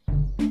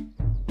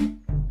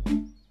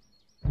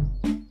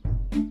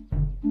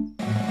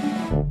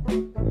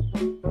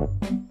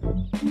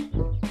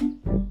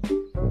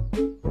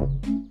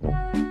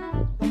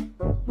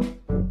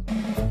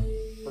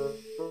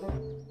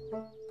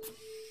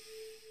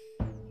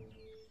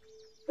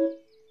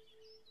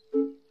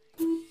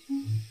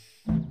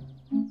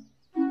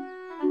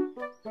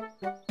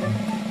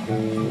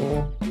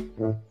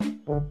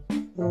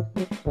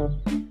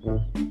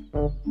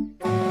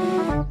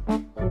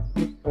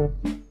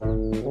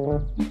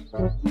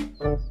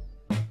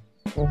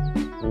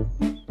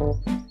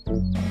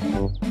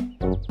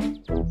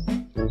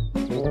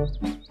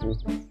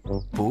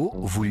 Po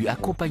voulut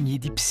accompagner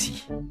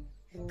Dipsy.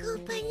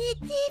 Compagnie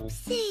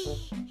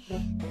Dipsy.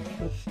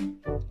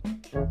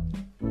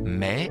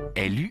 Mais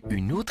elle eut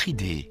une autre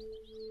idée.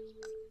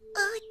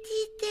 Autre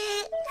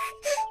idée.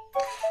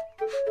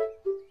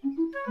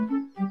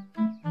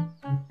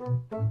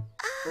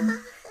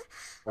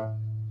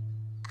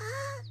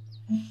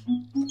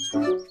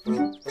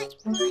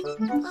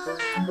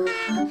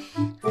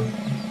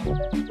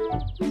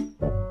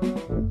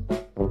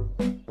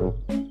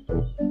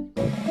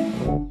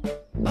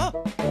 Oh,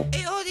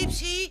 et oh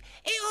Dipsy,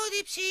 et oh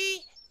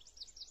Dipsy.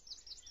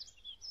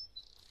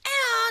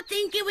 Oh,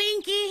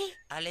 Tinky-Winky.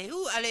 Allez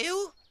où, allez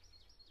où?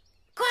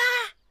 Quoi?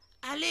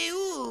 Allez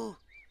où?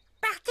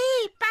 Parti,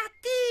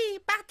 parti,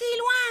 parti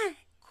loin.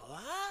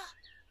 Quoi?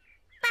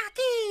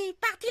 Parti,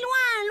 parti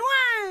loin,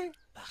 loin.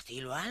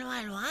 Parti loin,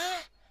 loin, loin?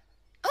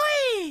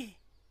 Oui.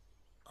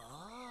 Oh.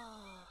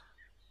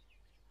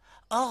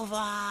 Au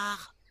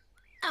revoir.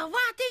 Au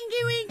revoir,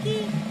 Tinky-Winky.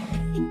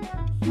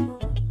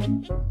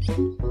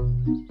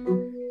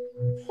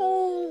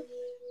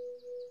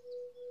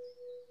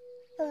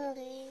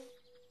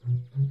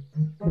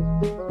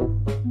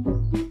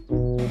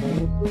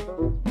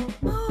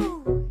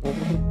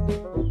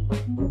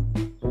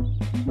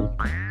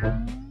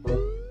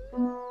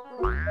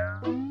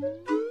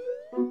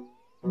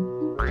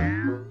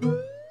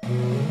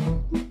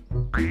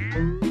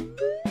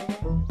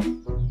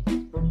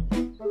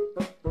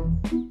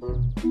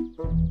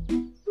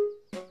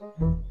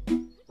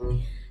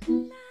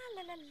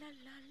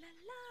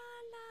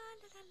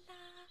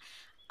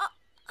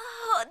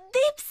 Oh,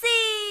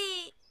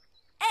 Dipsy!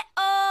 Eh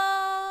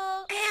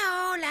oh! Eh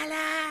oh,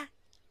 Laa-Laa.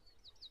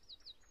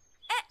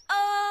 Eh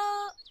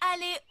oh!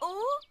 Allez où?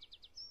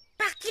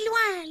 Parti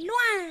loin,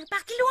 loin,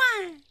 parti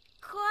loin.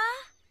 Quoi?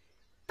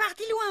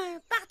 Parti loin, loin.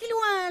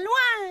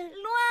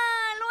 Loin,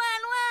 loin,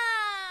 loin!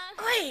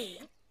 Oui.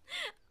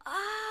 Oh!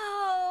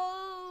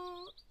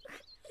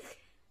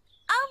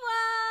 Au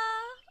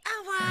revoir! Au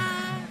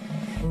revoir.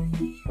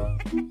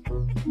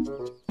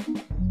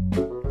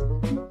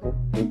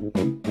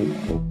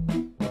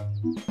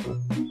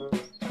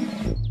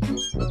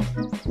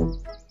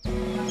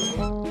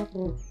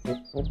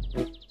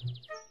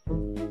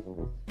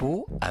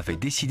 Po avait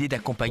décidé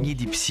d'accompagner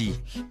Dipsy,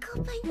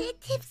 Compagnie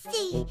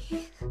Dipsy!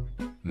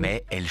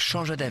 mais elle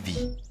changea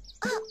d'avis.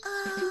 Oh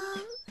oh!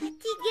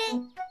 Fatiguée,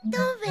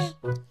 tombée!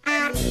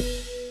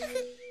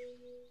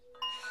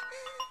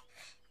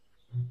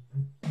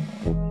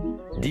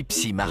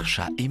 Dipsy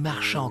marcha et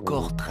marcha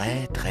encore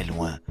très très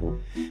loin.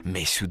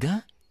 Mais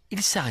soudain,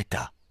 il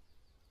s'arrêta.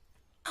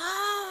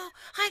 Oh,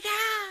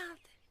 regarde.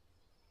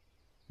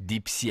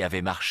 Dipsy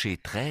avait marché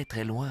très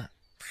très loin.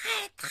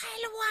 Très,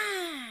 très loin.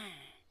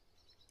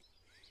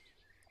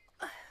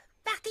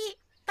 Parti,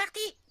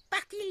 parti,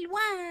 parti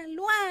loin,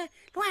 loin,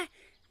 loin,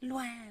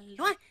 loin,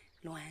 loin,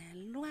 loin,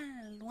 loin,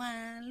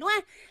 loin,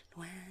 loin,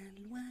 loin,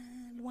 loin,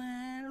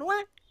 loin,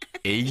 loin.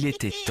 Et il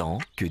était temps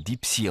que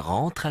Dipsy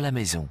rentre à la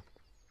maison.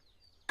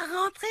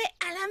 Rentrer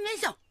à la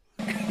maison.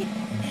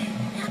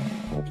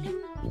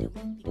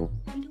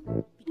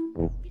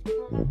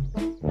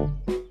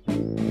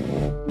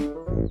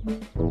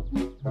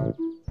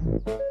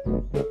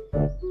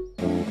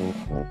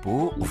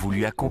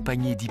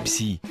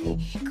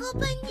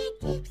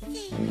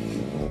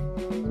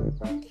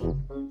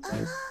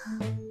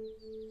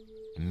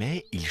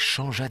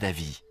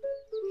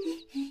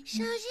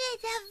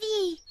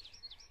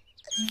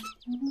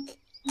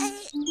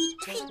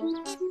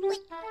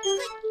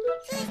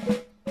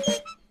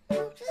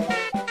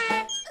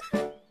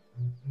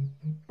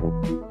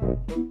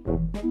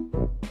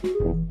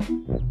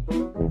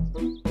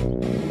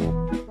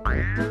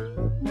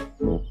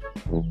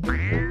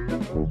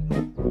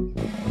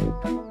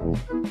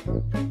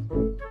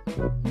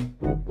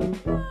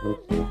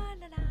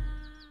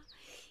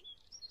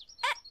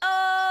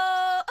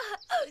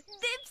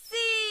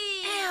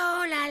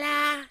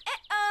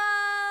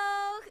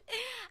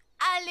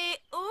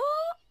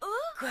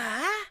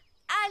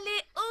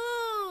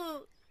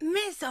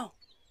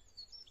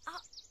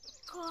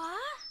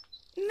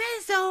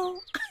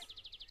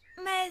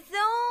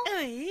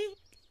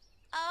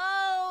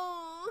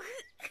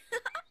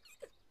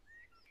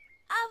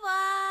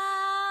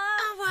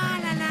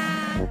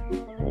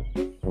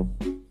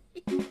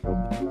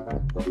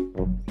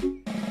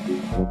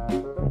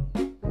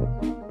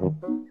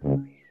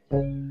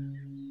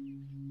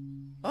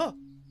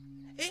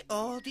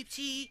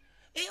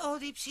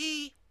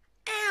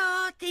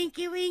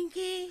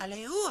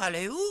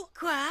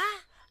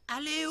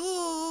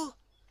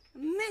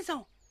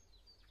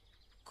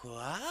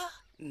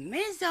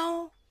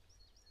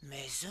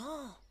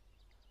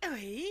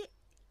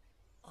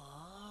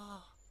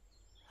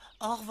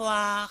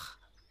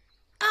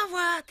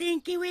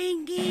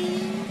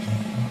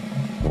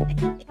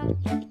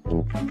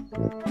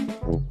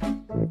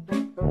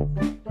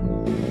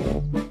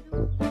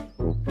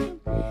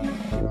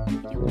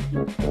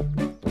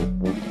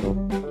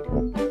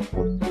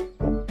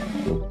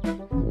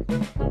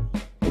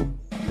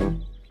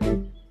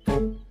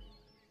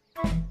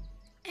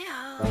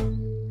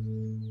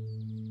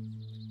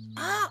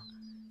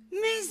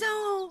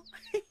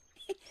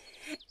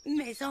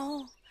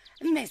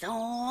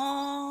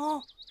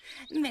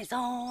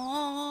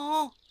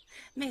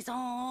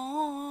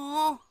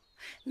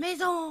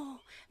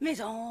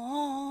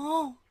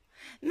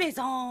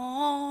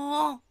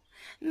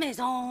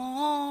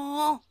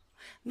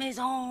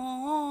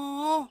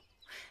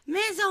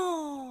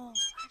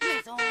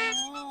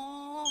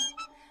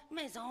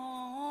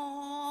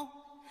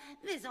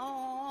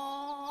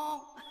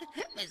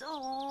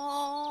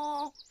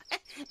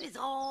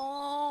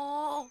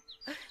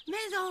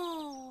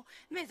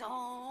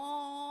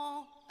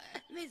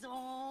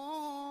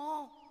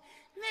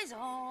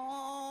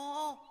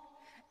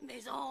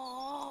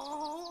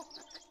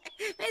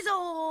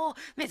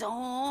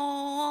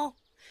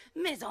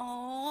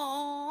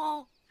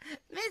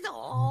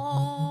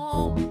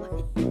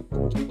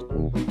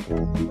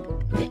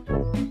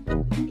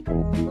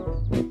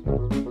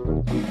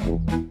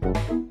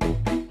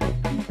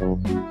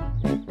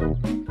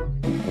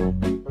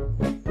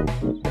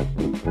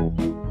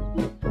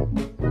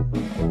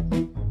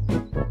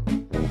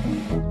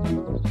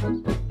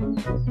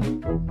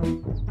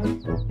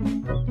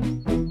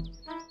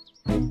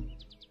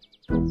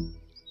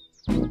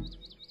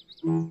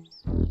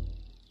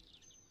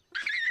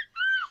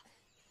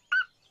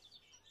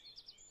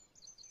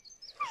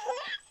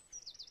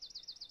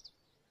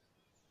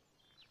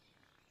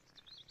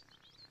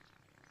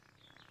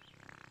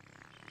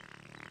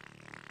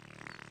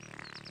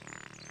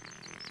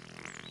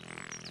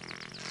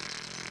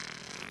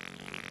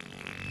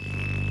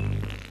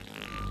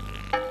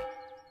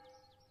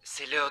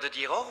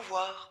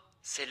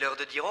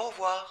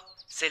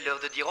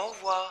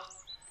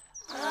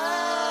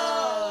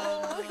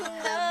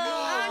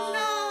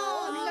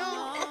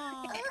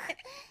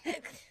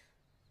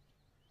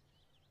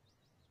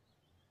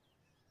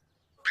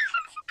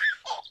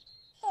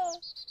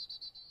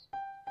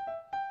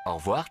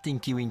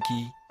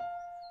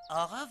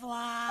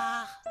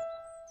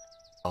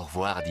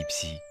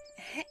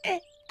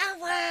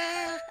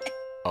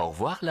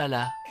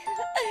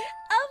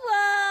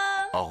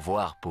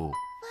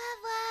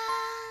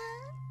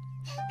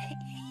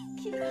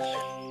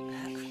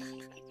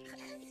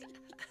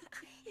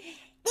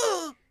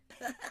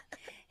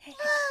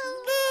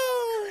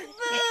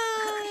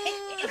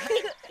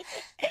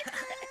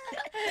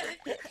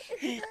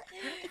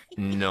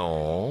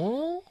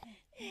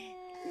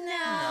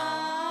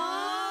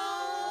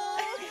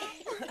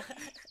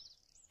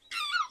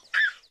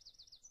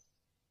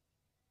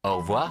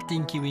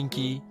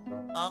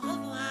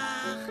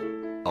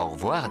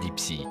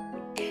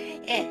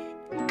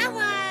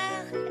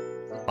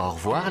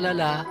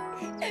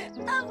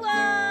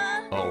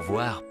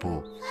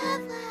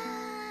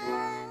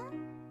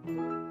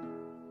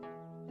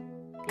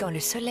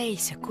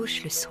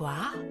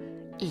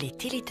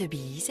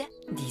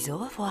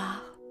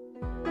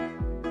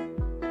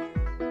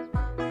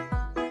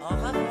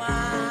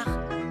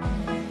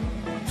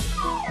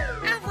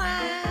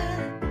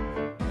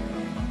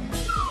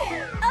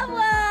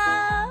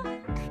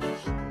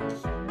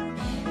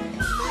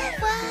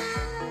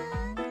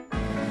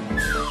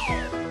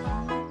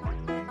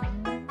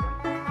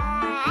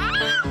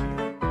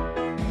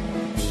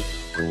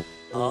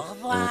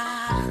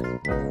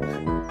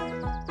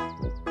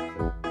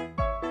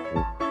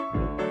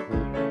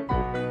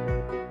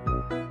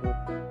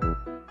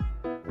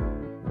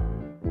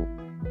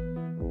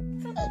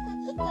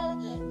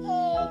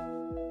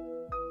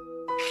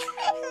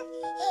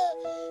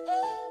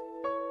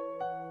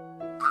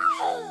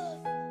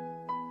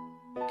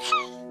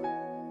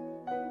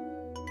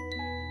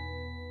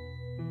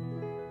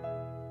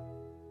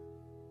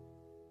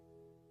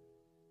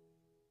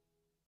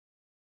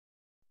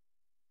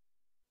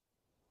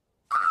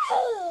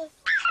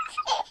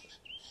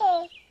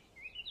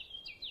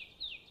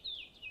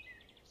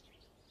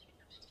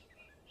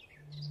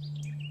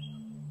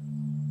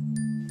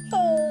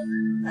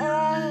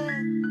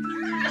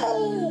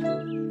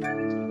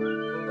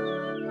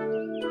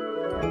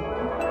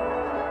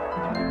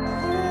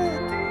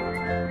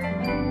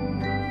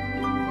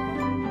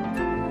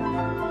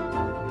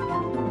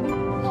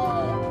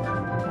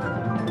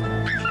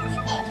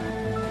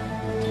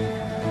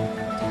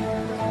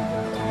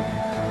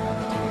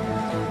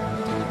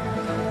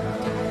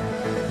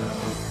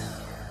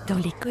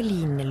 les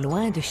collines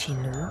loin de chez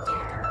nous,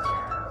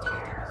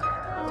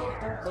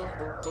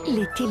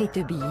 les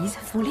Télétubbies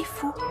font les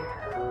fous.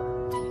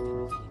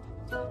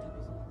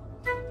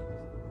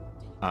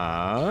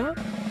 1,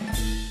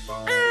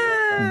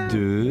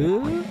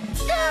 2,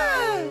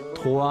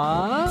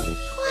 3,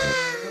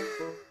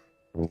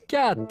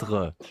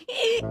 4.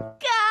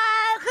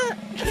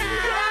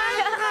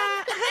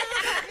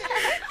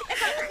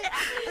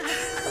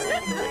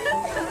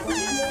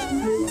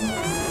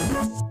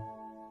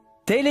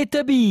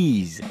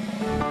 Télétubbies.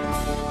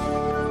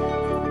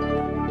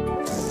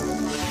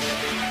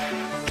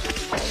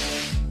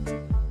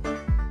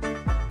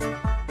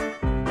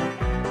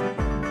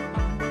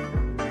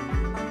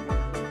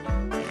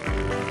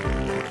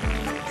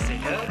 C'est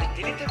l'heure des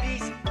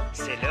Télétubbies.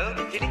 C'est l'heure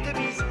des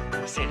Télétubbies.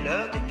 C'est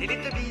l'heure des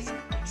Télétubbies.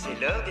 C'est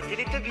l'heure des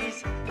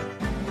Télétubbies.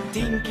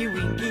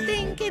 Tinky-Winky.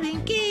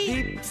 Tinky-Winky.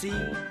 Dipsy.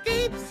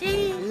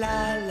 Dipsy.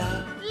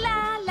 Laa-Laa.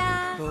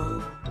 Laa-Laa.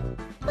 Oh.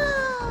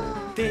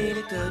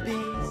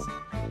 Télétubbies.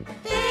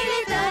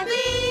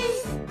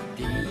 Télétubbies.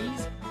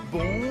 Disent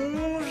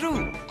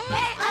bonjour.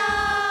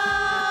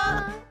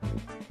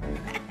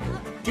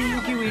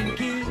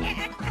 Tinky-Winky.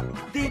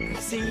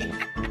 Dipsy.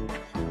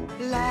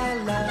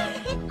 Laa-Laa.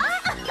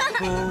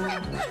 Oh.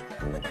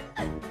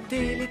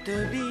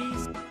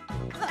 Télétubbies.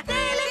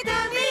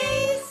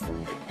 Télétubbies.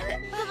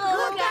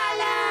 Gros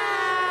câlin.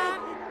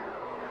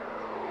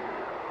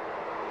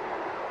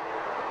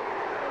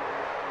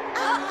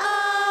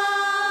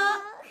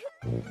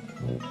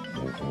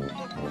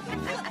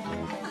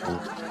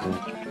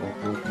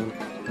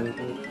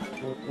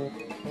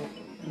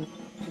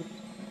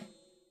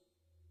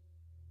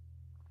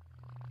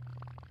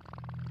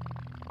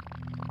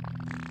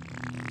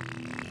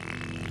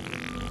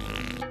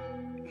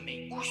 Mais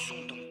où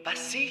sont donc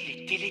passés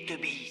les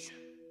Télétubbies?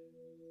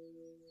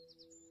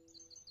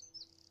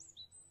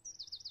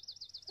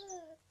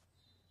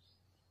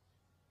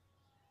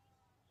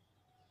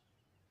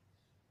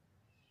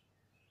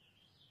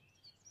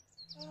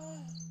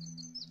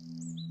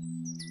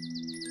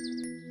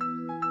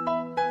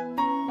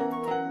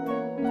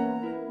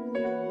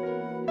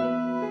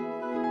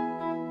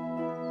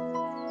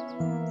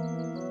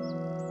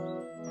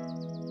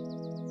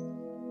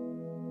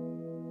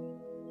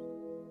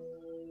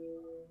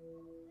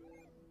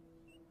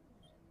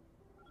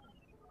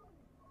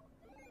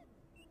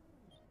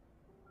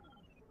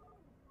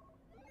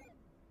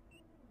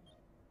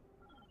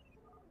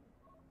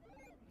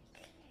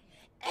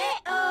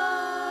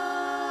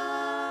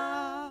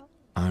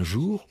 Un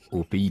jour,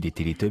 au pays des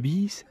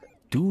Télétubbies,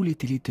 tous les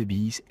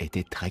Télétubbies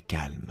étaient très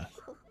calmes.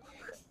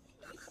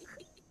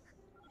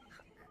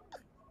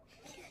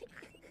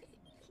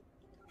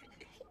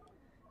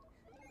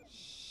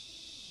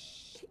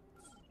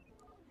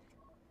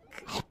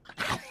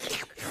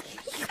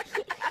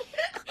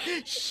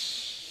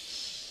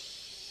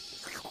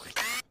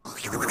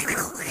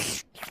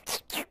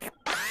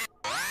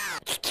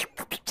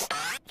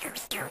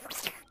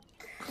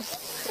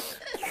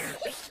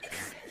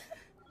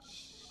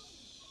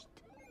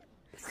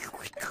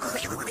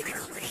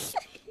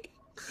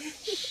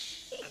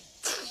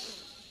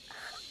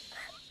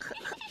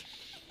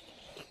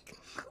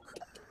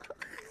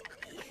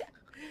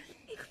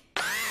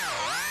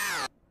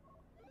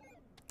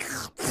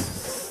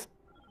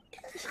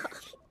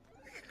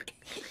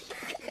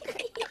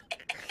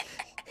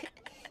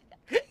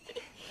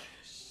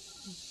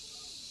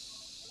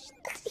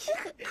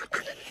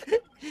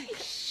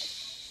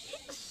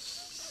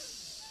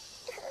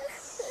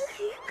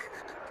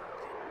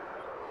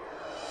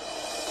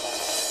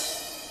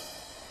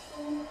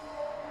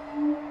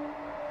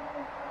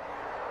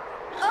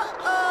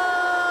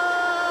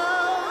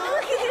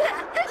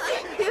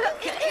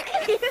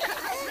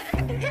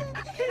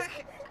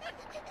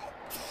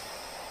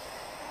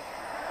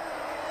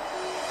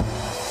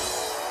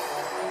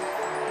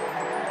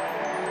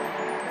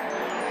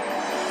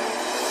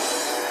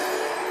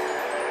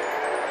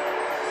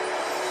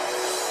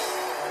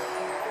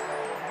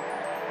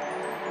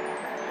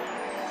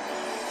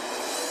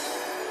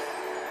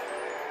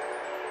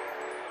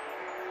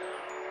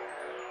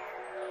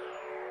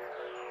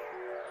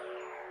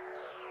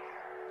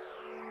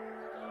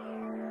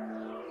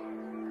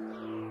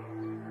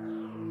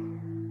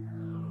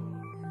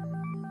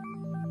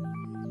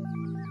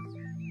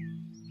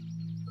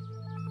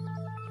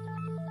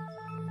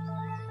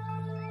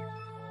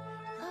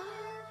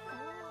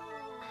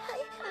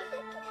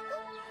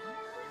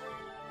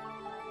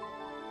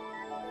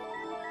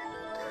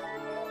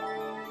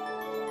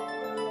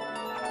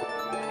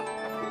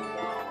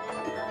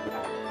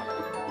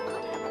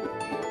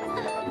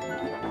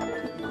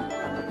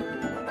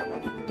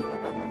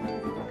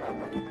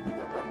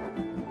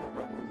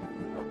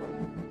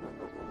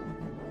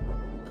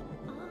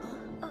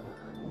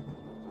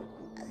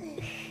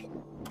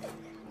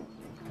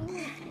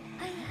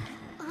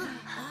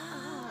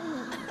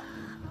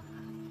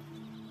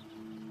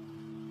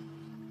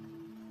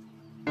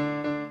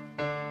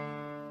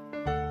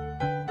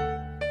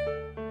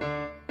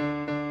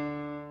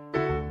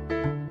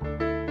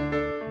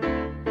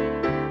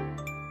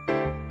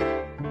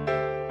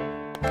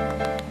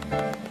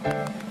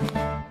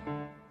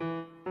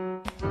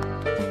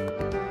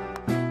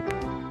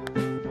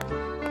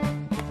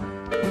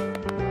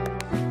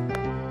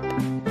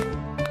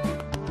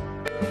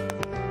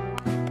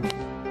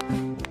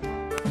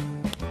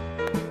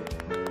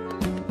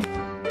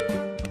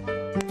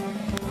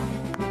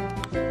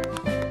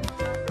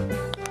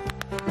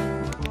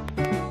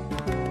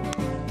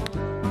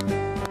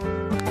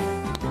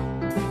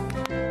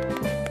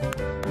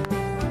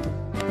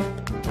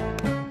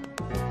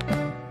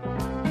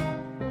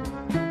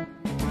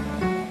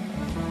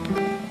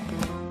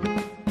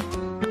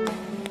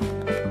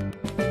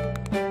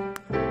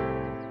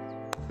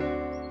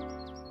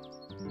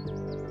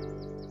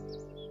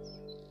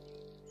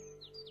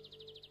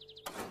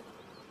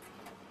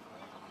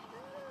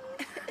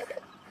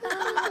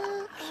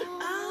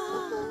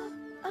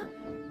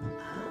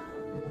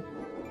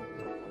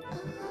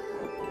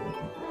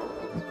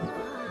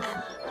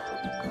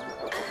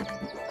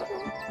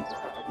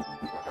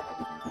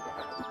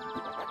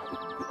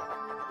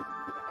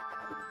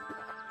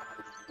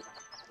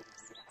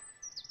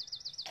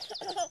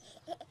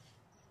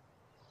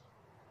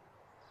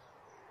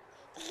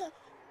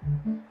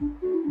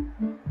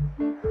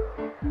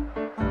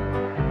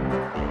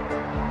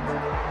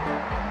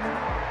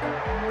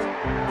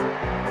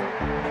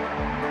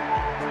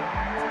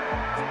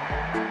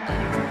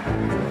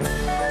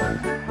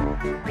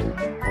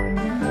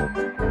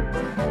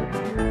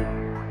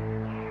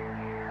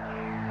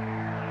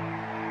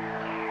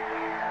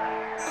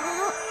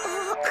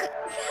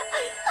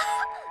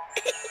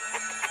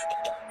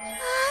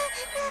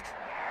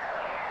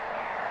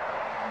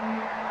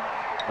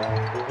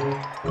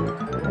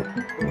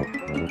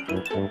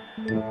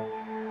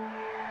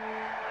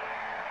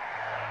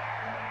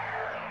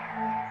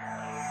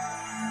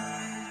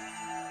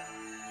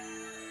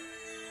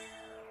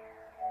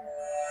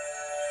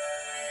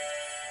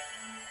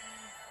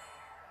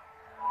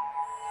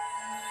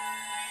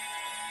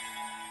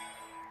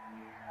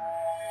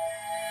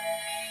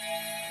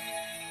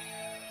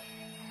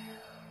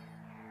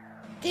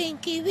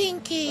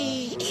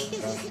 Tinky-Winky.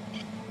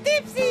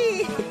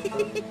 Dipsy.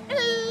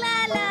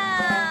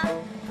 Laa-Laa.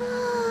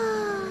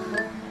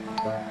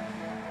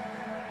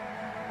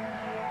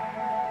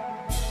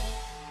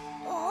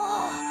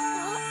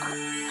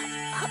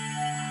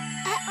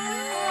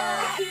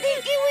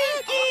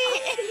 Tinky-Winky.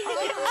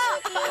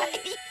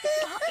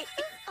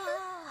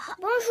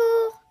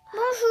 Bonjour,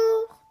 bonjour,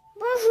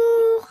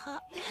 bonjour,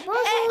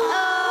 bonjour,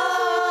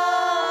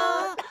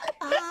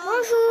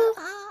 bonjour,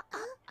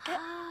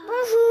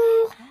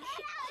 bonjour,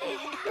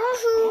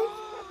 bonjour.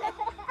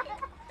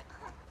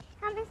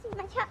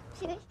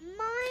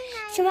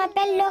 Je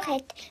m'appelle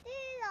Laurette.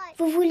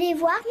 Vous voulez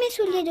voir mes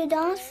souliers de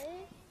danse?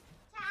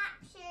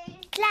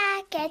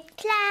 Claquette,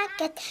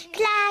 claquette,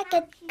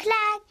 claquette,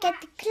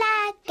 claquette,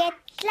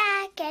 claquette,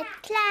 claquette,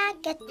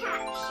 claquette.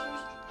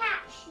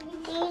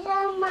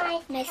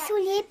 Mes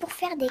souliers pour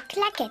faire des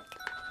claquettes.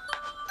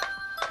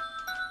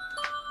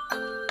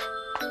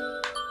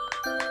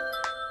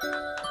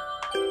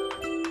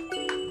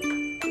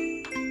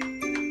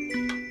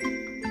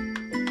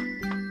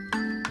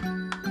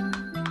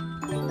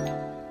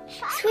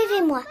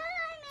 Suivez-moi.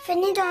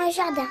 Venez dans le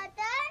jardin.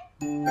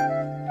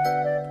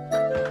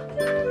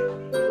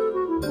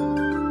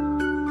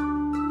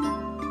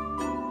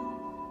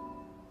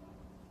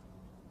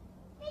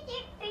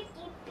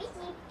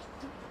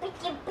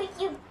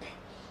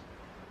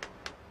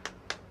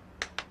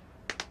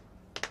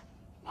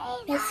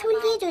 Mes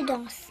souliers de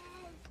danse.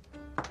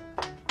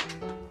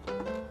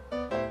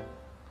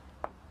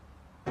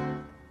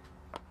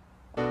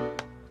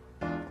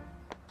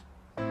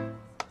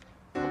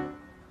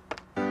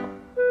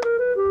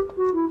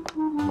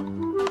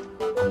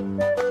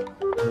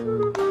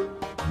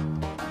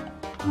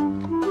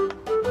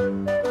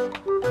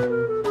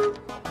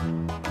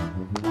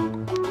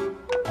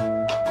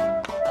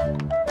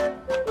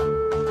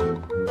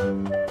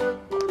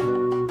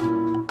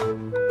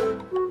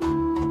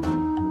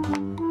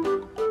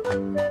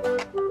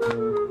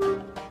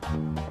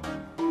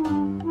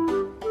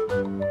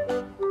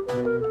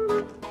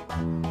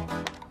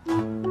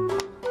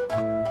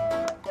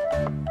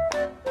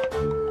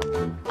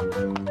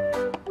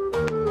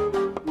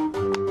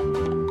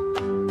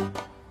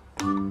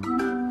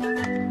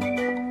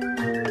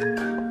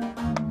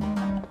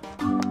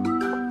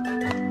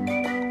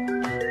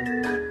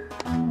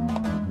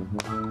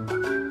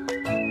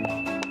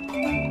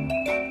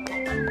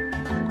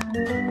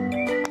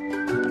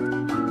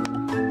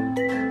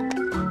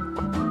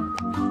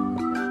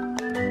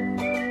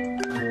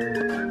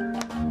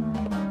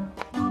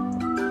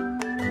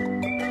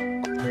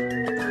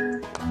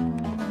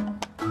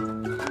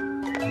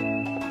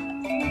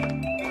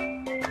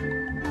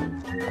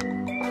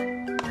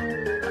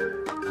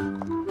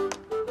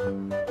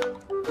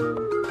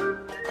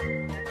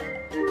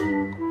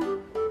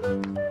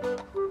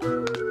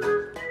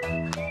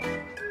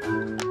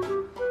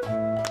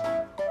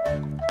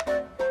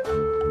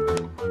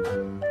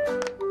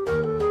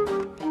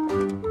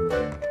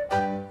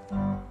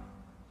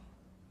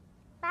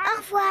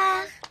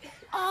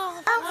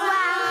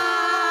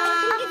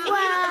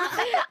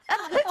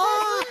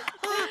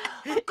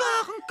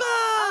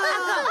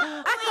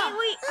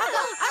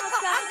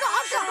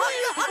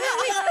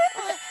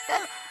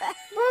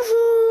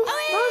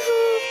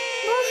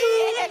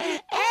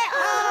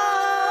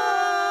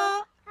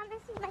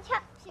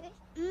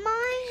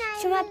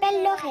 Je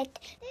m'appelle Laurette.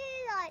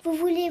 Vous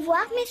voulez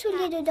voir mes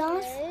souliers de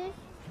danse?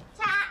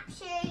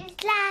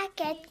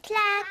 Claquette,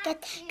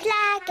 claquette,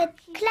 claquette,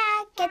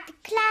 claquette,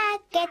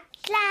 claquette,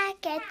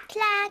 claquette,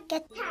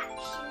 claquette.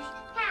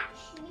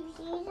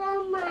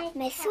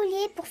 Mes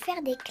souliers pour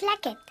faire des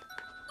claquettes.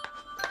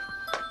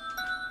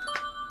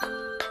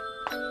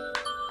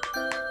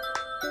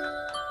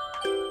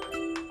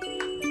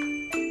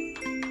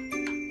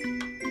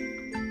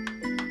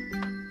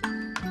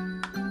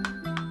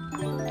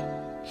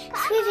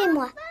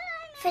 Suivez-moi.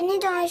 Venez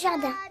dans le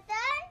jardin.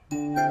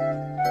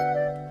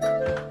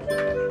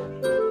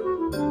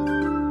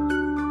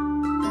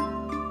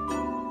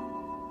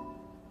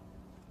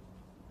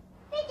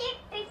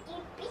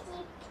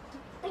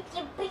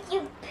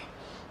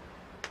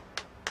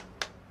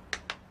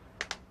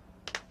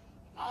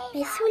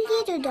 mes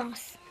souliers de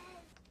danse.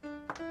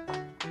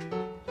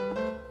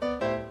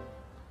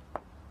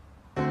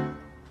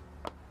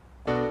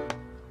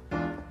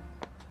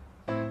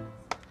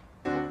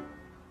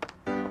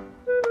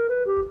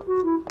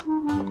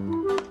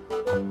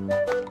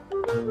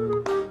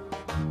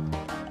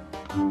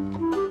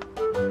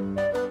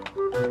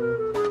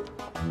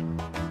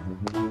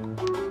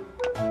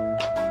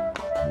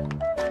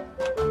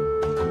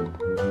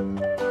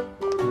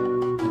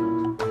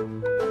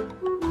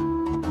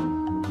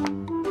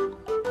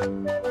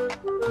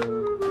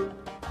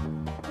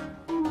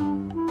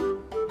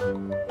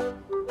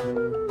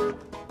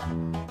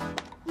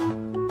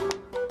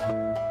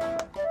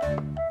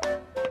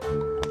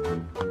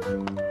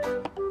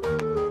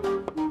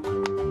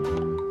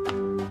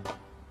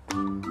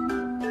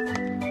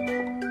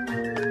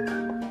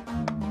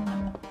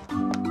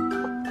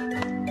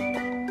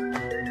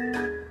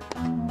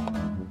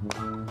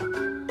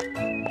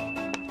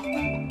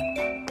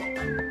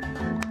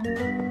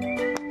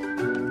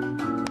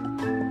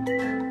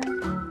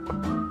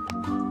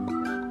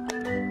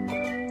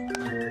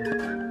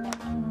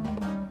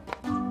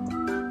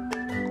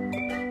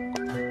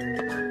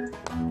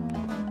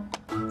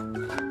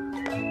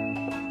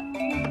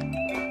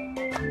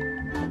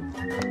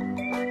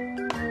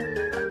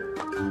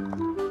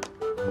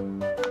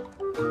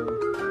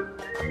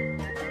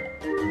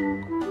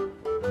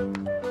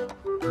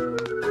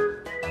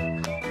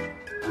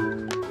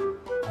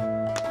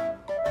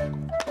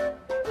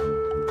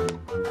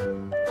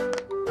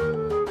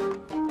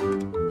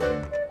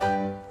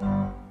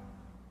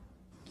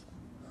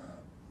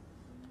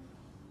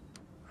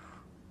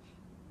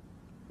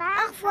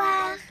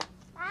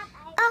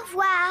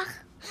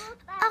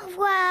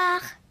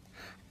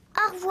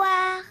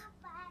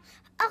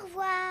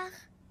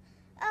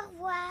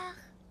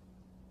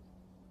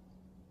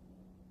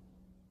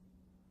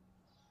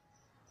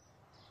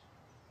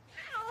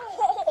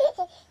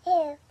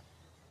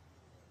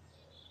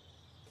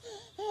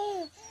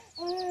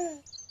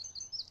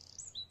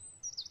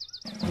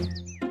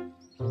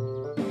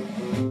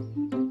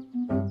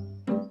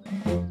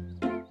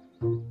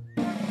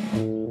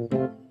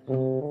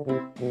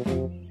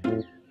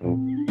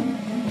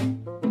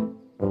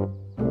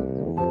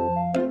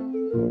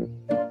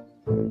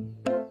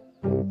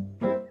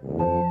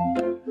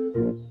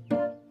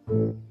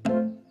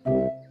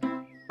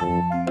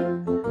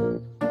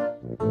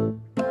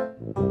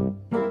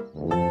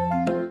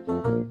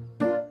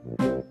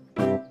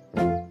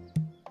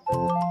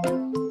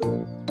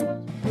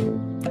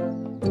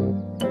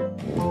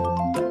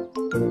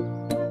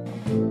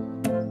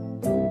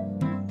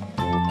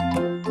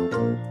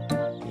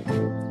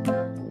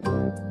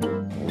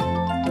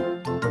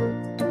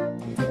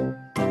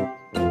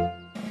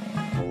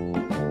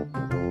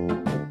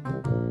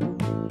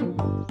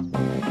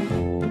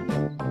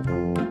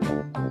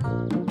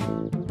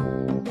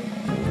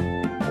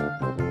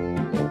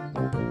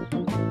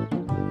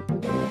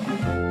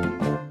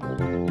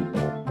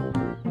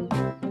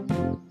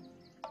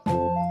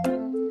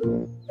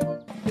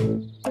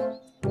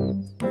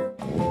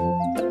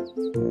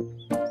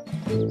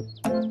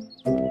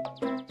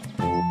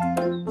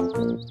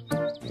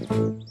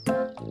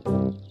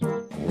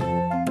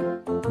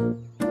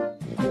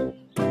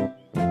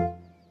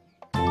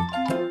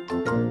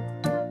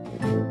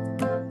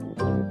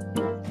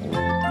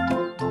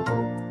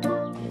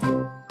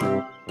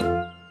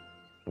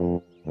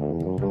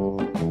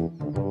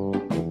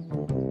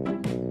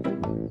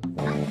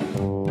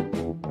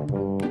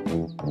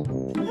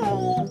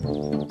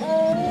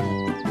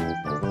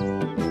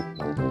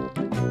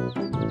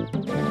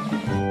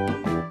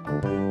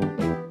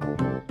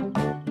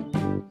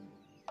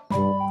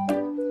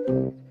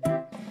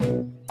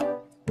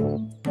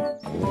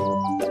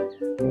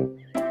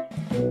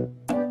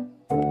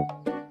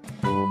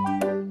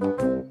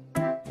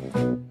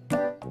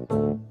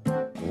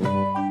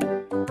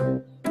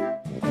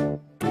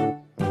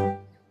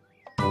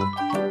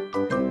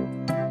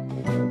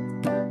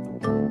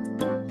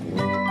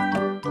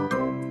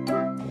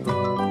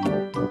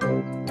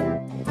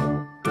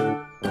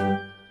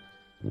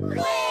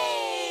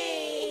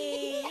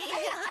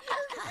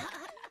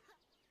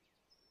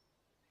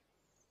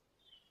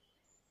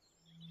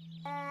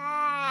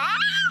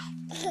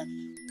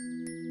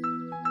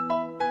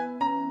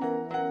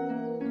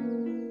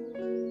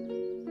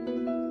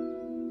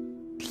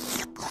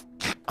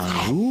 Un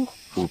jour,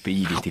 au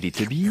pays des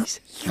Télétubbies,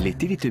 les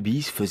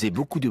Télétubbies faisaient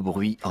beaucoup de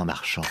bruit en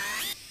marchant.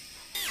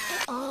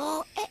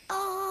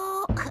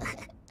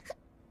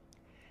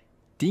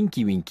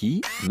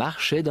 Tinky-Winky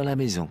marchait dans la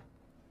maison.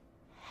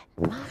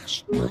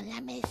 Marche dans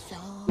la maison.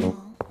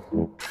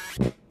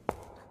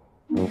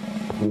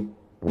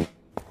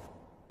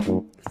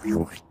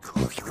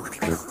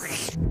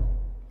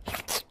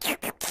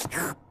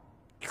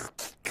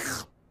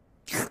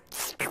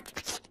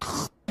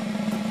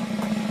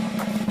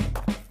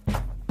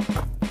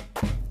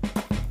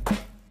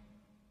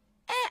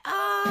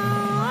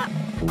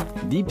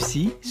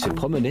 Dipsy se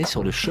promenait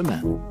sur le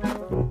chemin.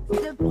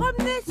 Se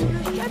promener sur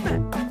le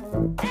chemin.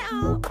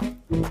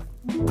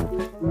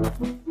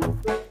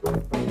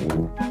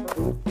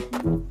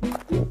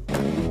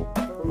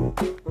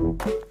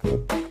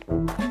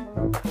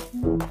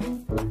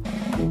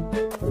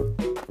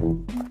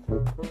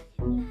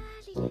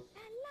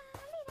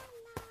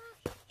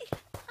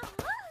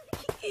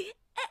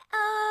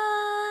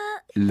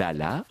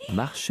 Laa-Laa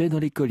marchait dans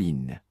les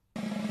collines.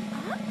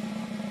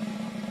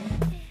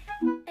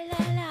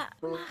 Laa-Laa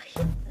marche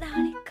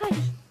dans les collines.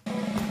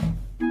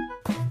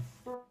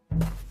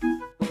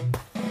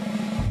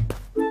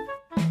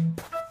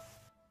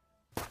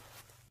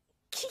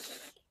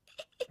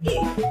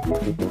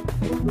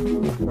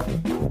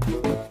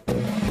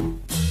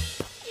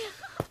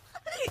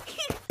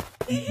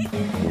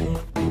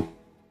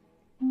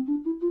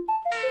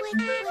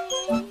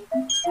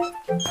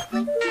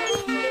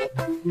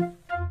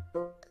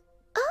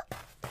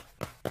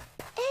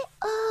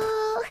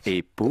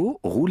 Et Po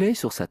roulait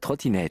sur sa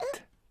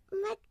trottinette.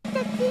 Ma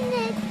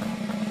trottinette.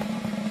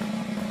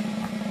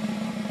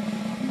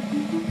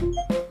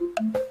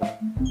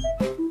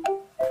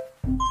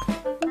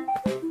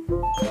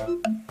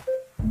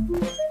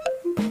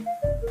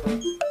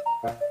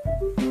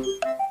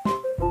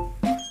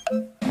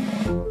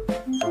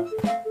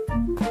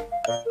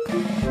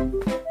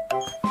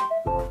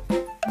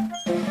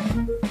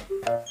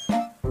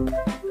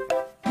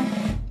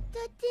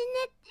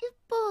 Trottinette du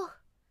pot.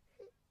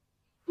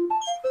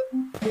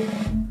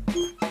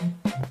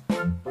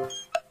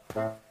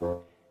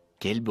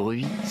 Quel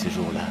bruit ce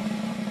jour-là!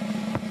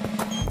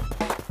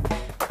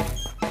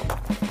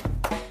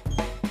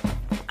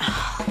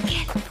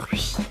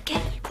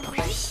 Quel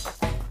bruit!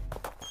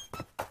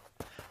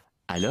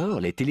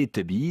 Alors les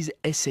Télétubbies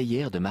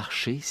essayèrent de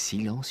marcher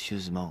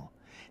silencieusement.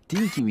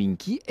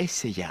 Tinky-Winky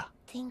essaya.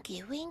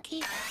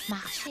 Tinky-Winky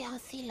marchait en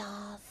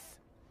silence.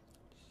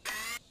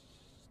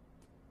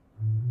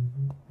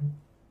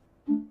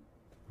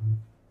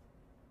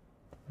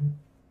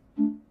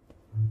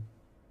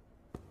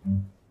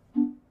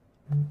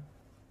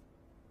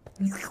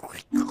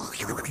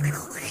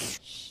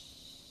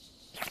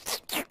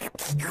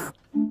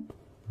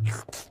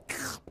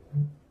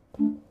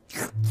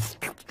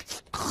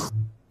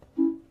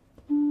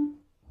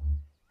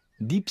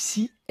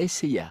 Dipsy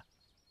essaya.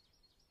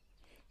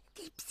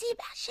 Dipsy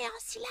marchait en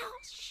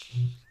silence.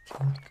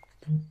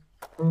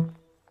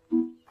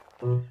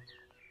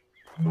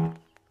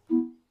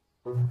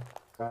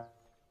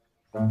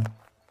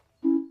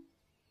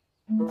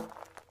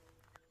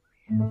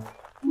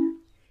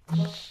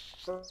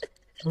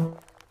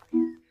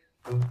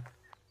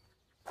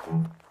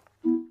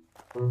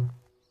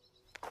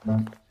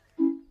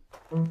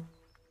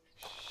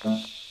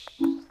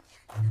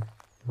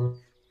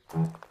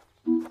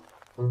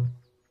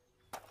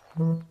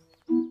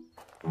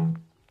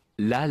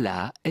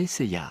 Laa-Laa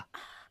essaya.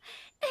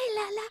 Et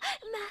Laa-Laa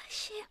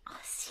marchait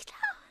en silence.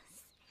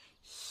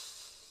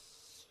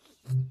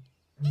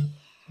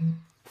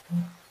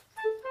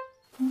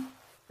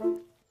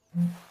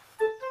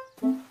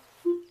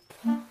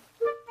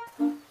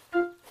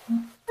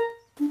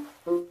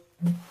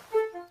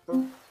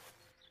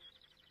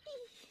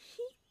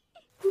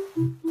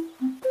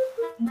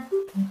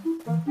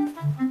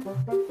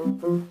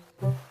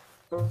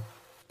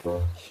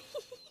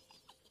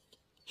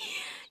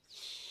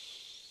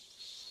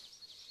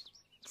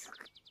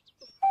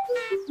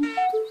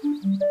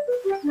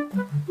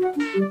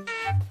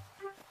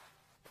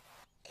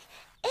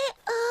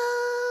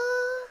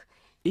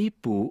 Et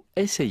Po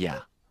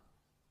essaya.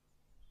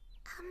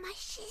 À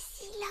marcher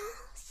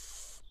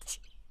silence.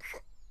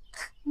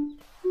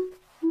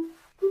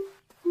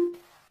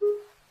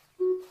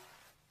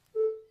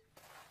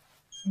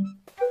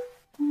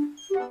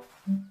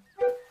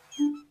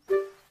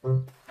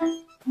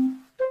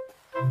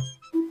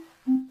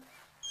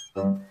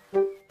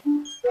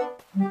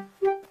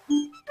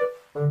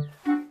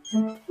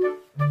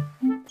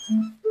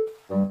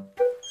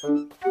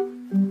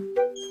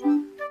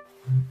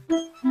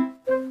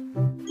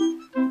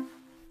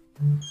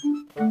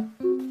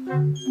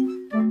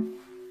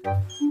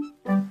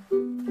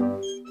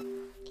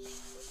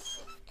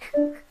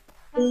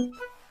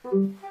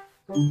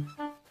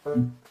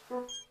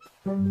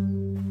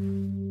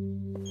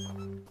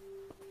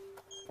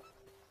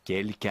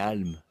 Quel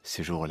calme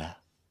ce jour-là!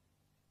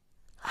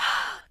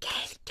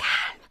 Quel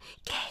calme!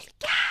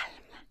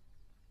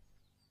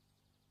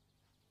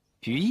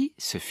 Puis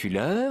ce fut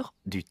l'heure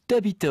du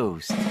Tubby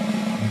Toast.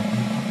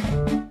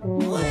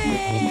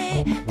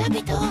 Ouais,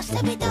 Tubby Toast,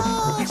 Tubby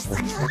Toast.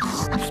 Tubby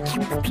Toast,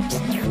 Tubby Toast,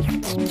 Tubby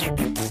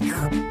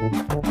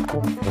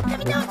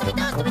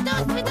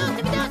Toast, Tubby Toast, Tubby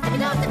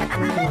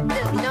Toast,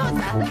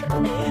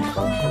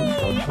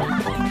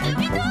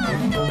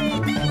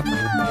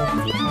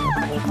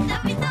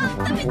 Tubby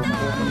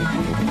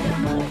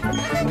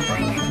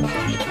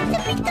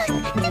Toast,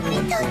 Tubby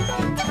Toast.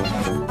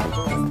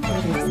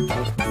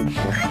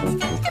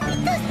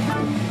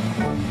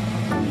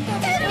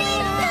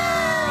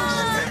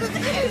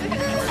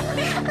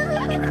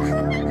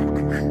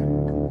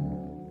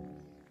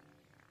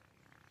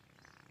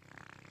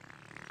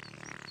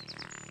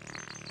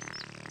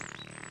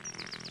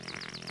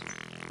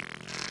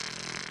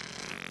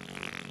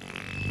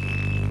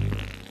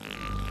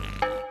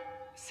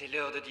 C'est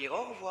l'heure de dire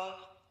au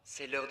revoir.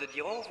 C'est l'heure de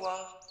dire au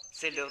revoir.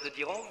 C'est l'heure de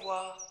dire au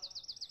revoir.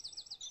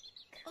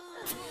 Oh,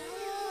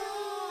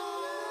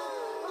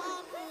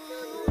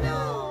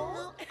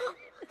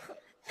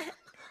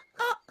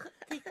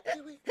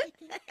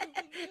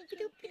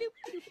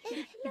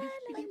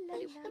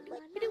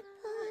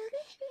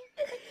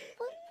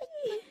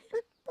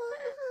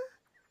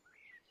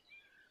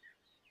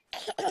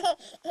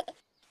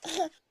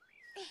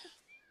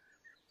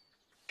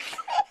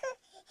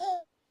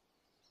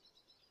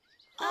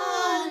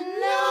 Oh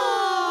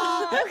non!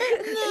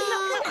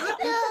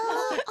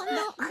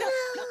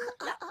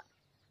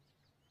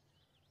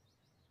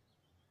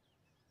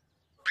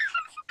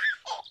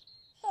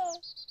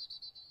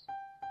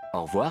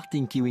 Au revoir,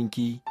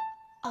 Tinky-Winky.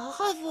 Au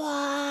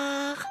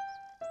revoir.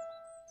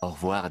 Au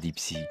revoir,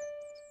 Dipsy.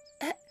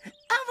 Au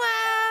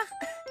revoir.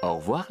 Au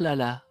revoir,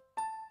 Laa-Laa.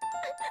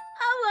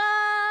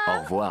 Au revoir!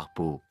 Au revoir,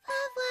 Po.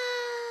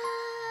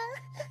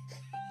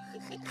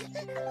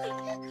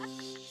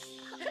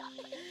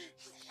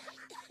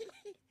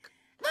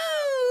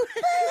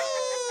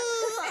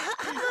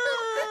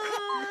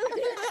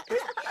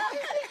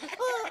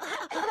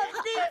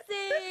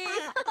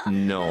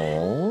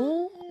 Non.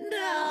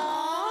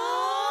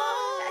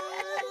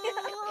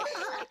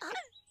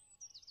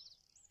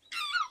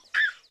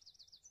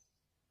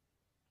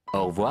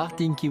 Au revoir,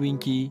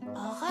 Tinky-Winky.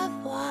 Au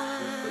revoir.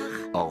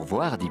 Au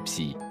revoir,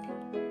 Dipsy.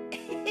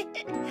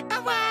 Au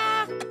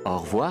revoir. Au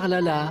revoir,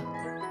 Laa-Laa.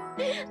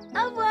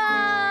 Au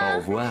revoir! Au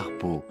revoir,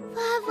 Po.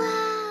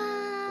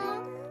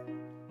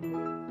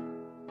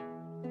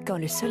 Quand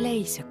le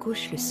soleil se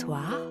couche le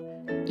soir,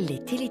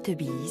 les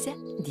Télétubbies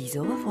disent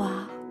au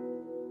revoir.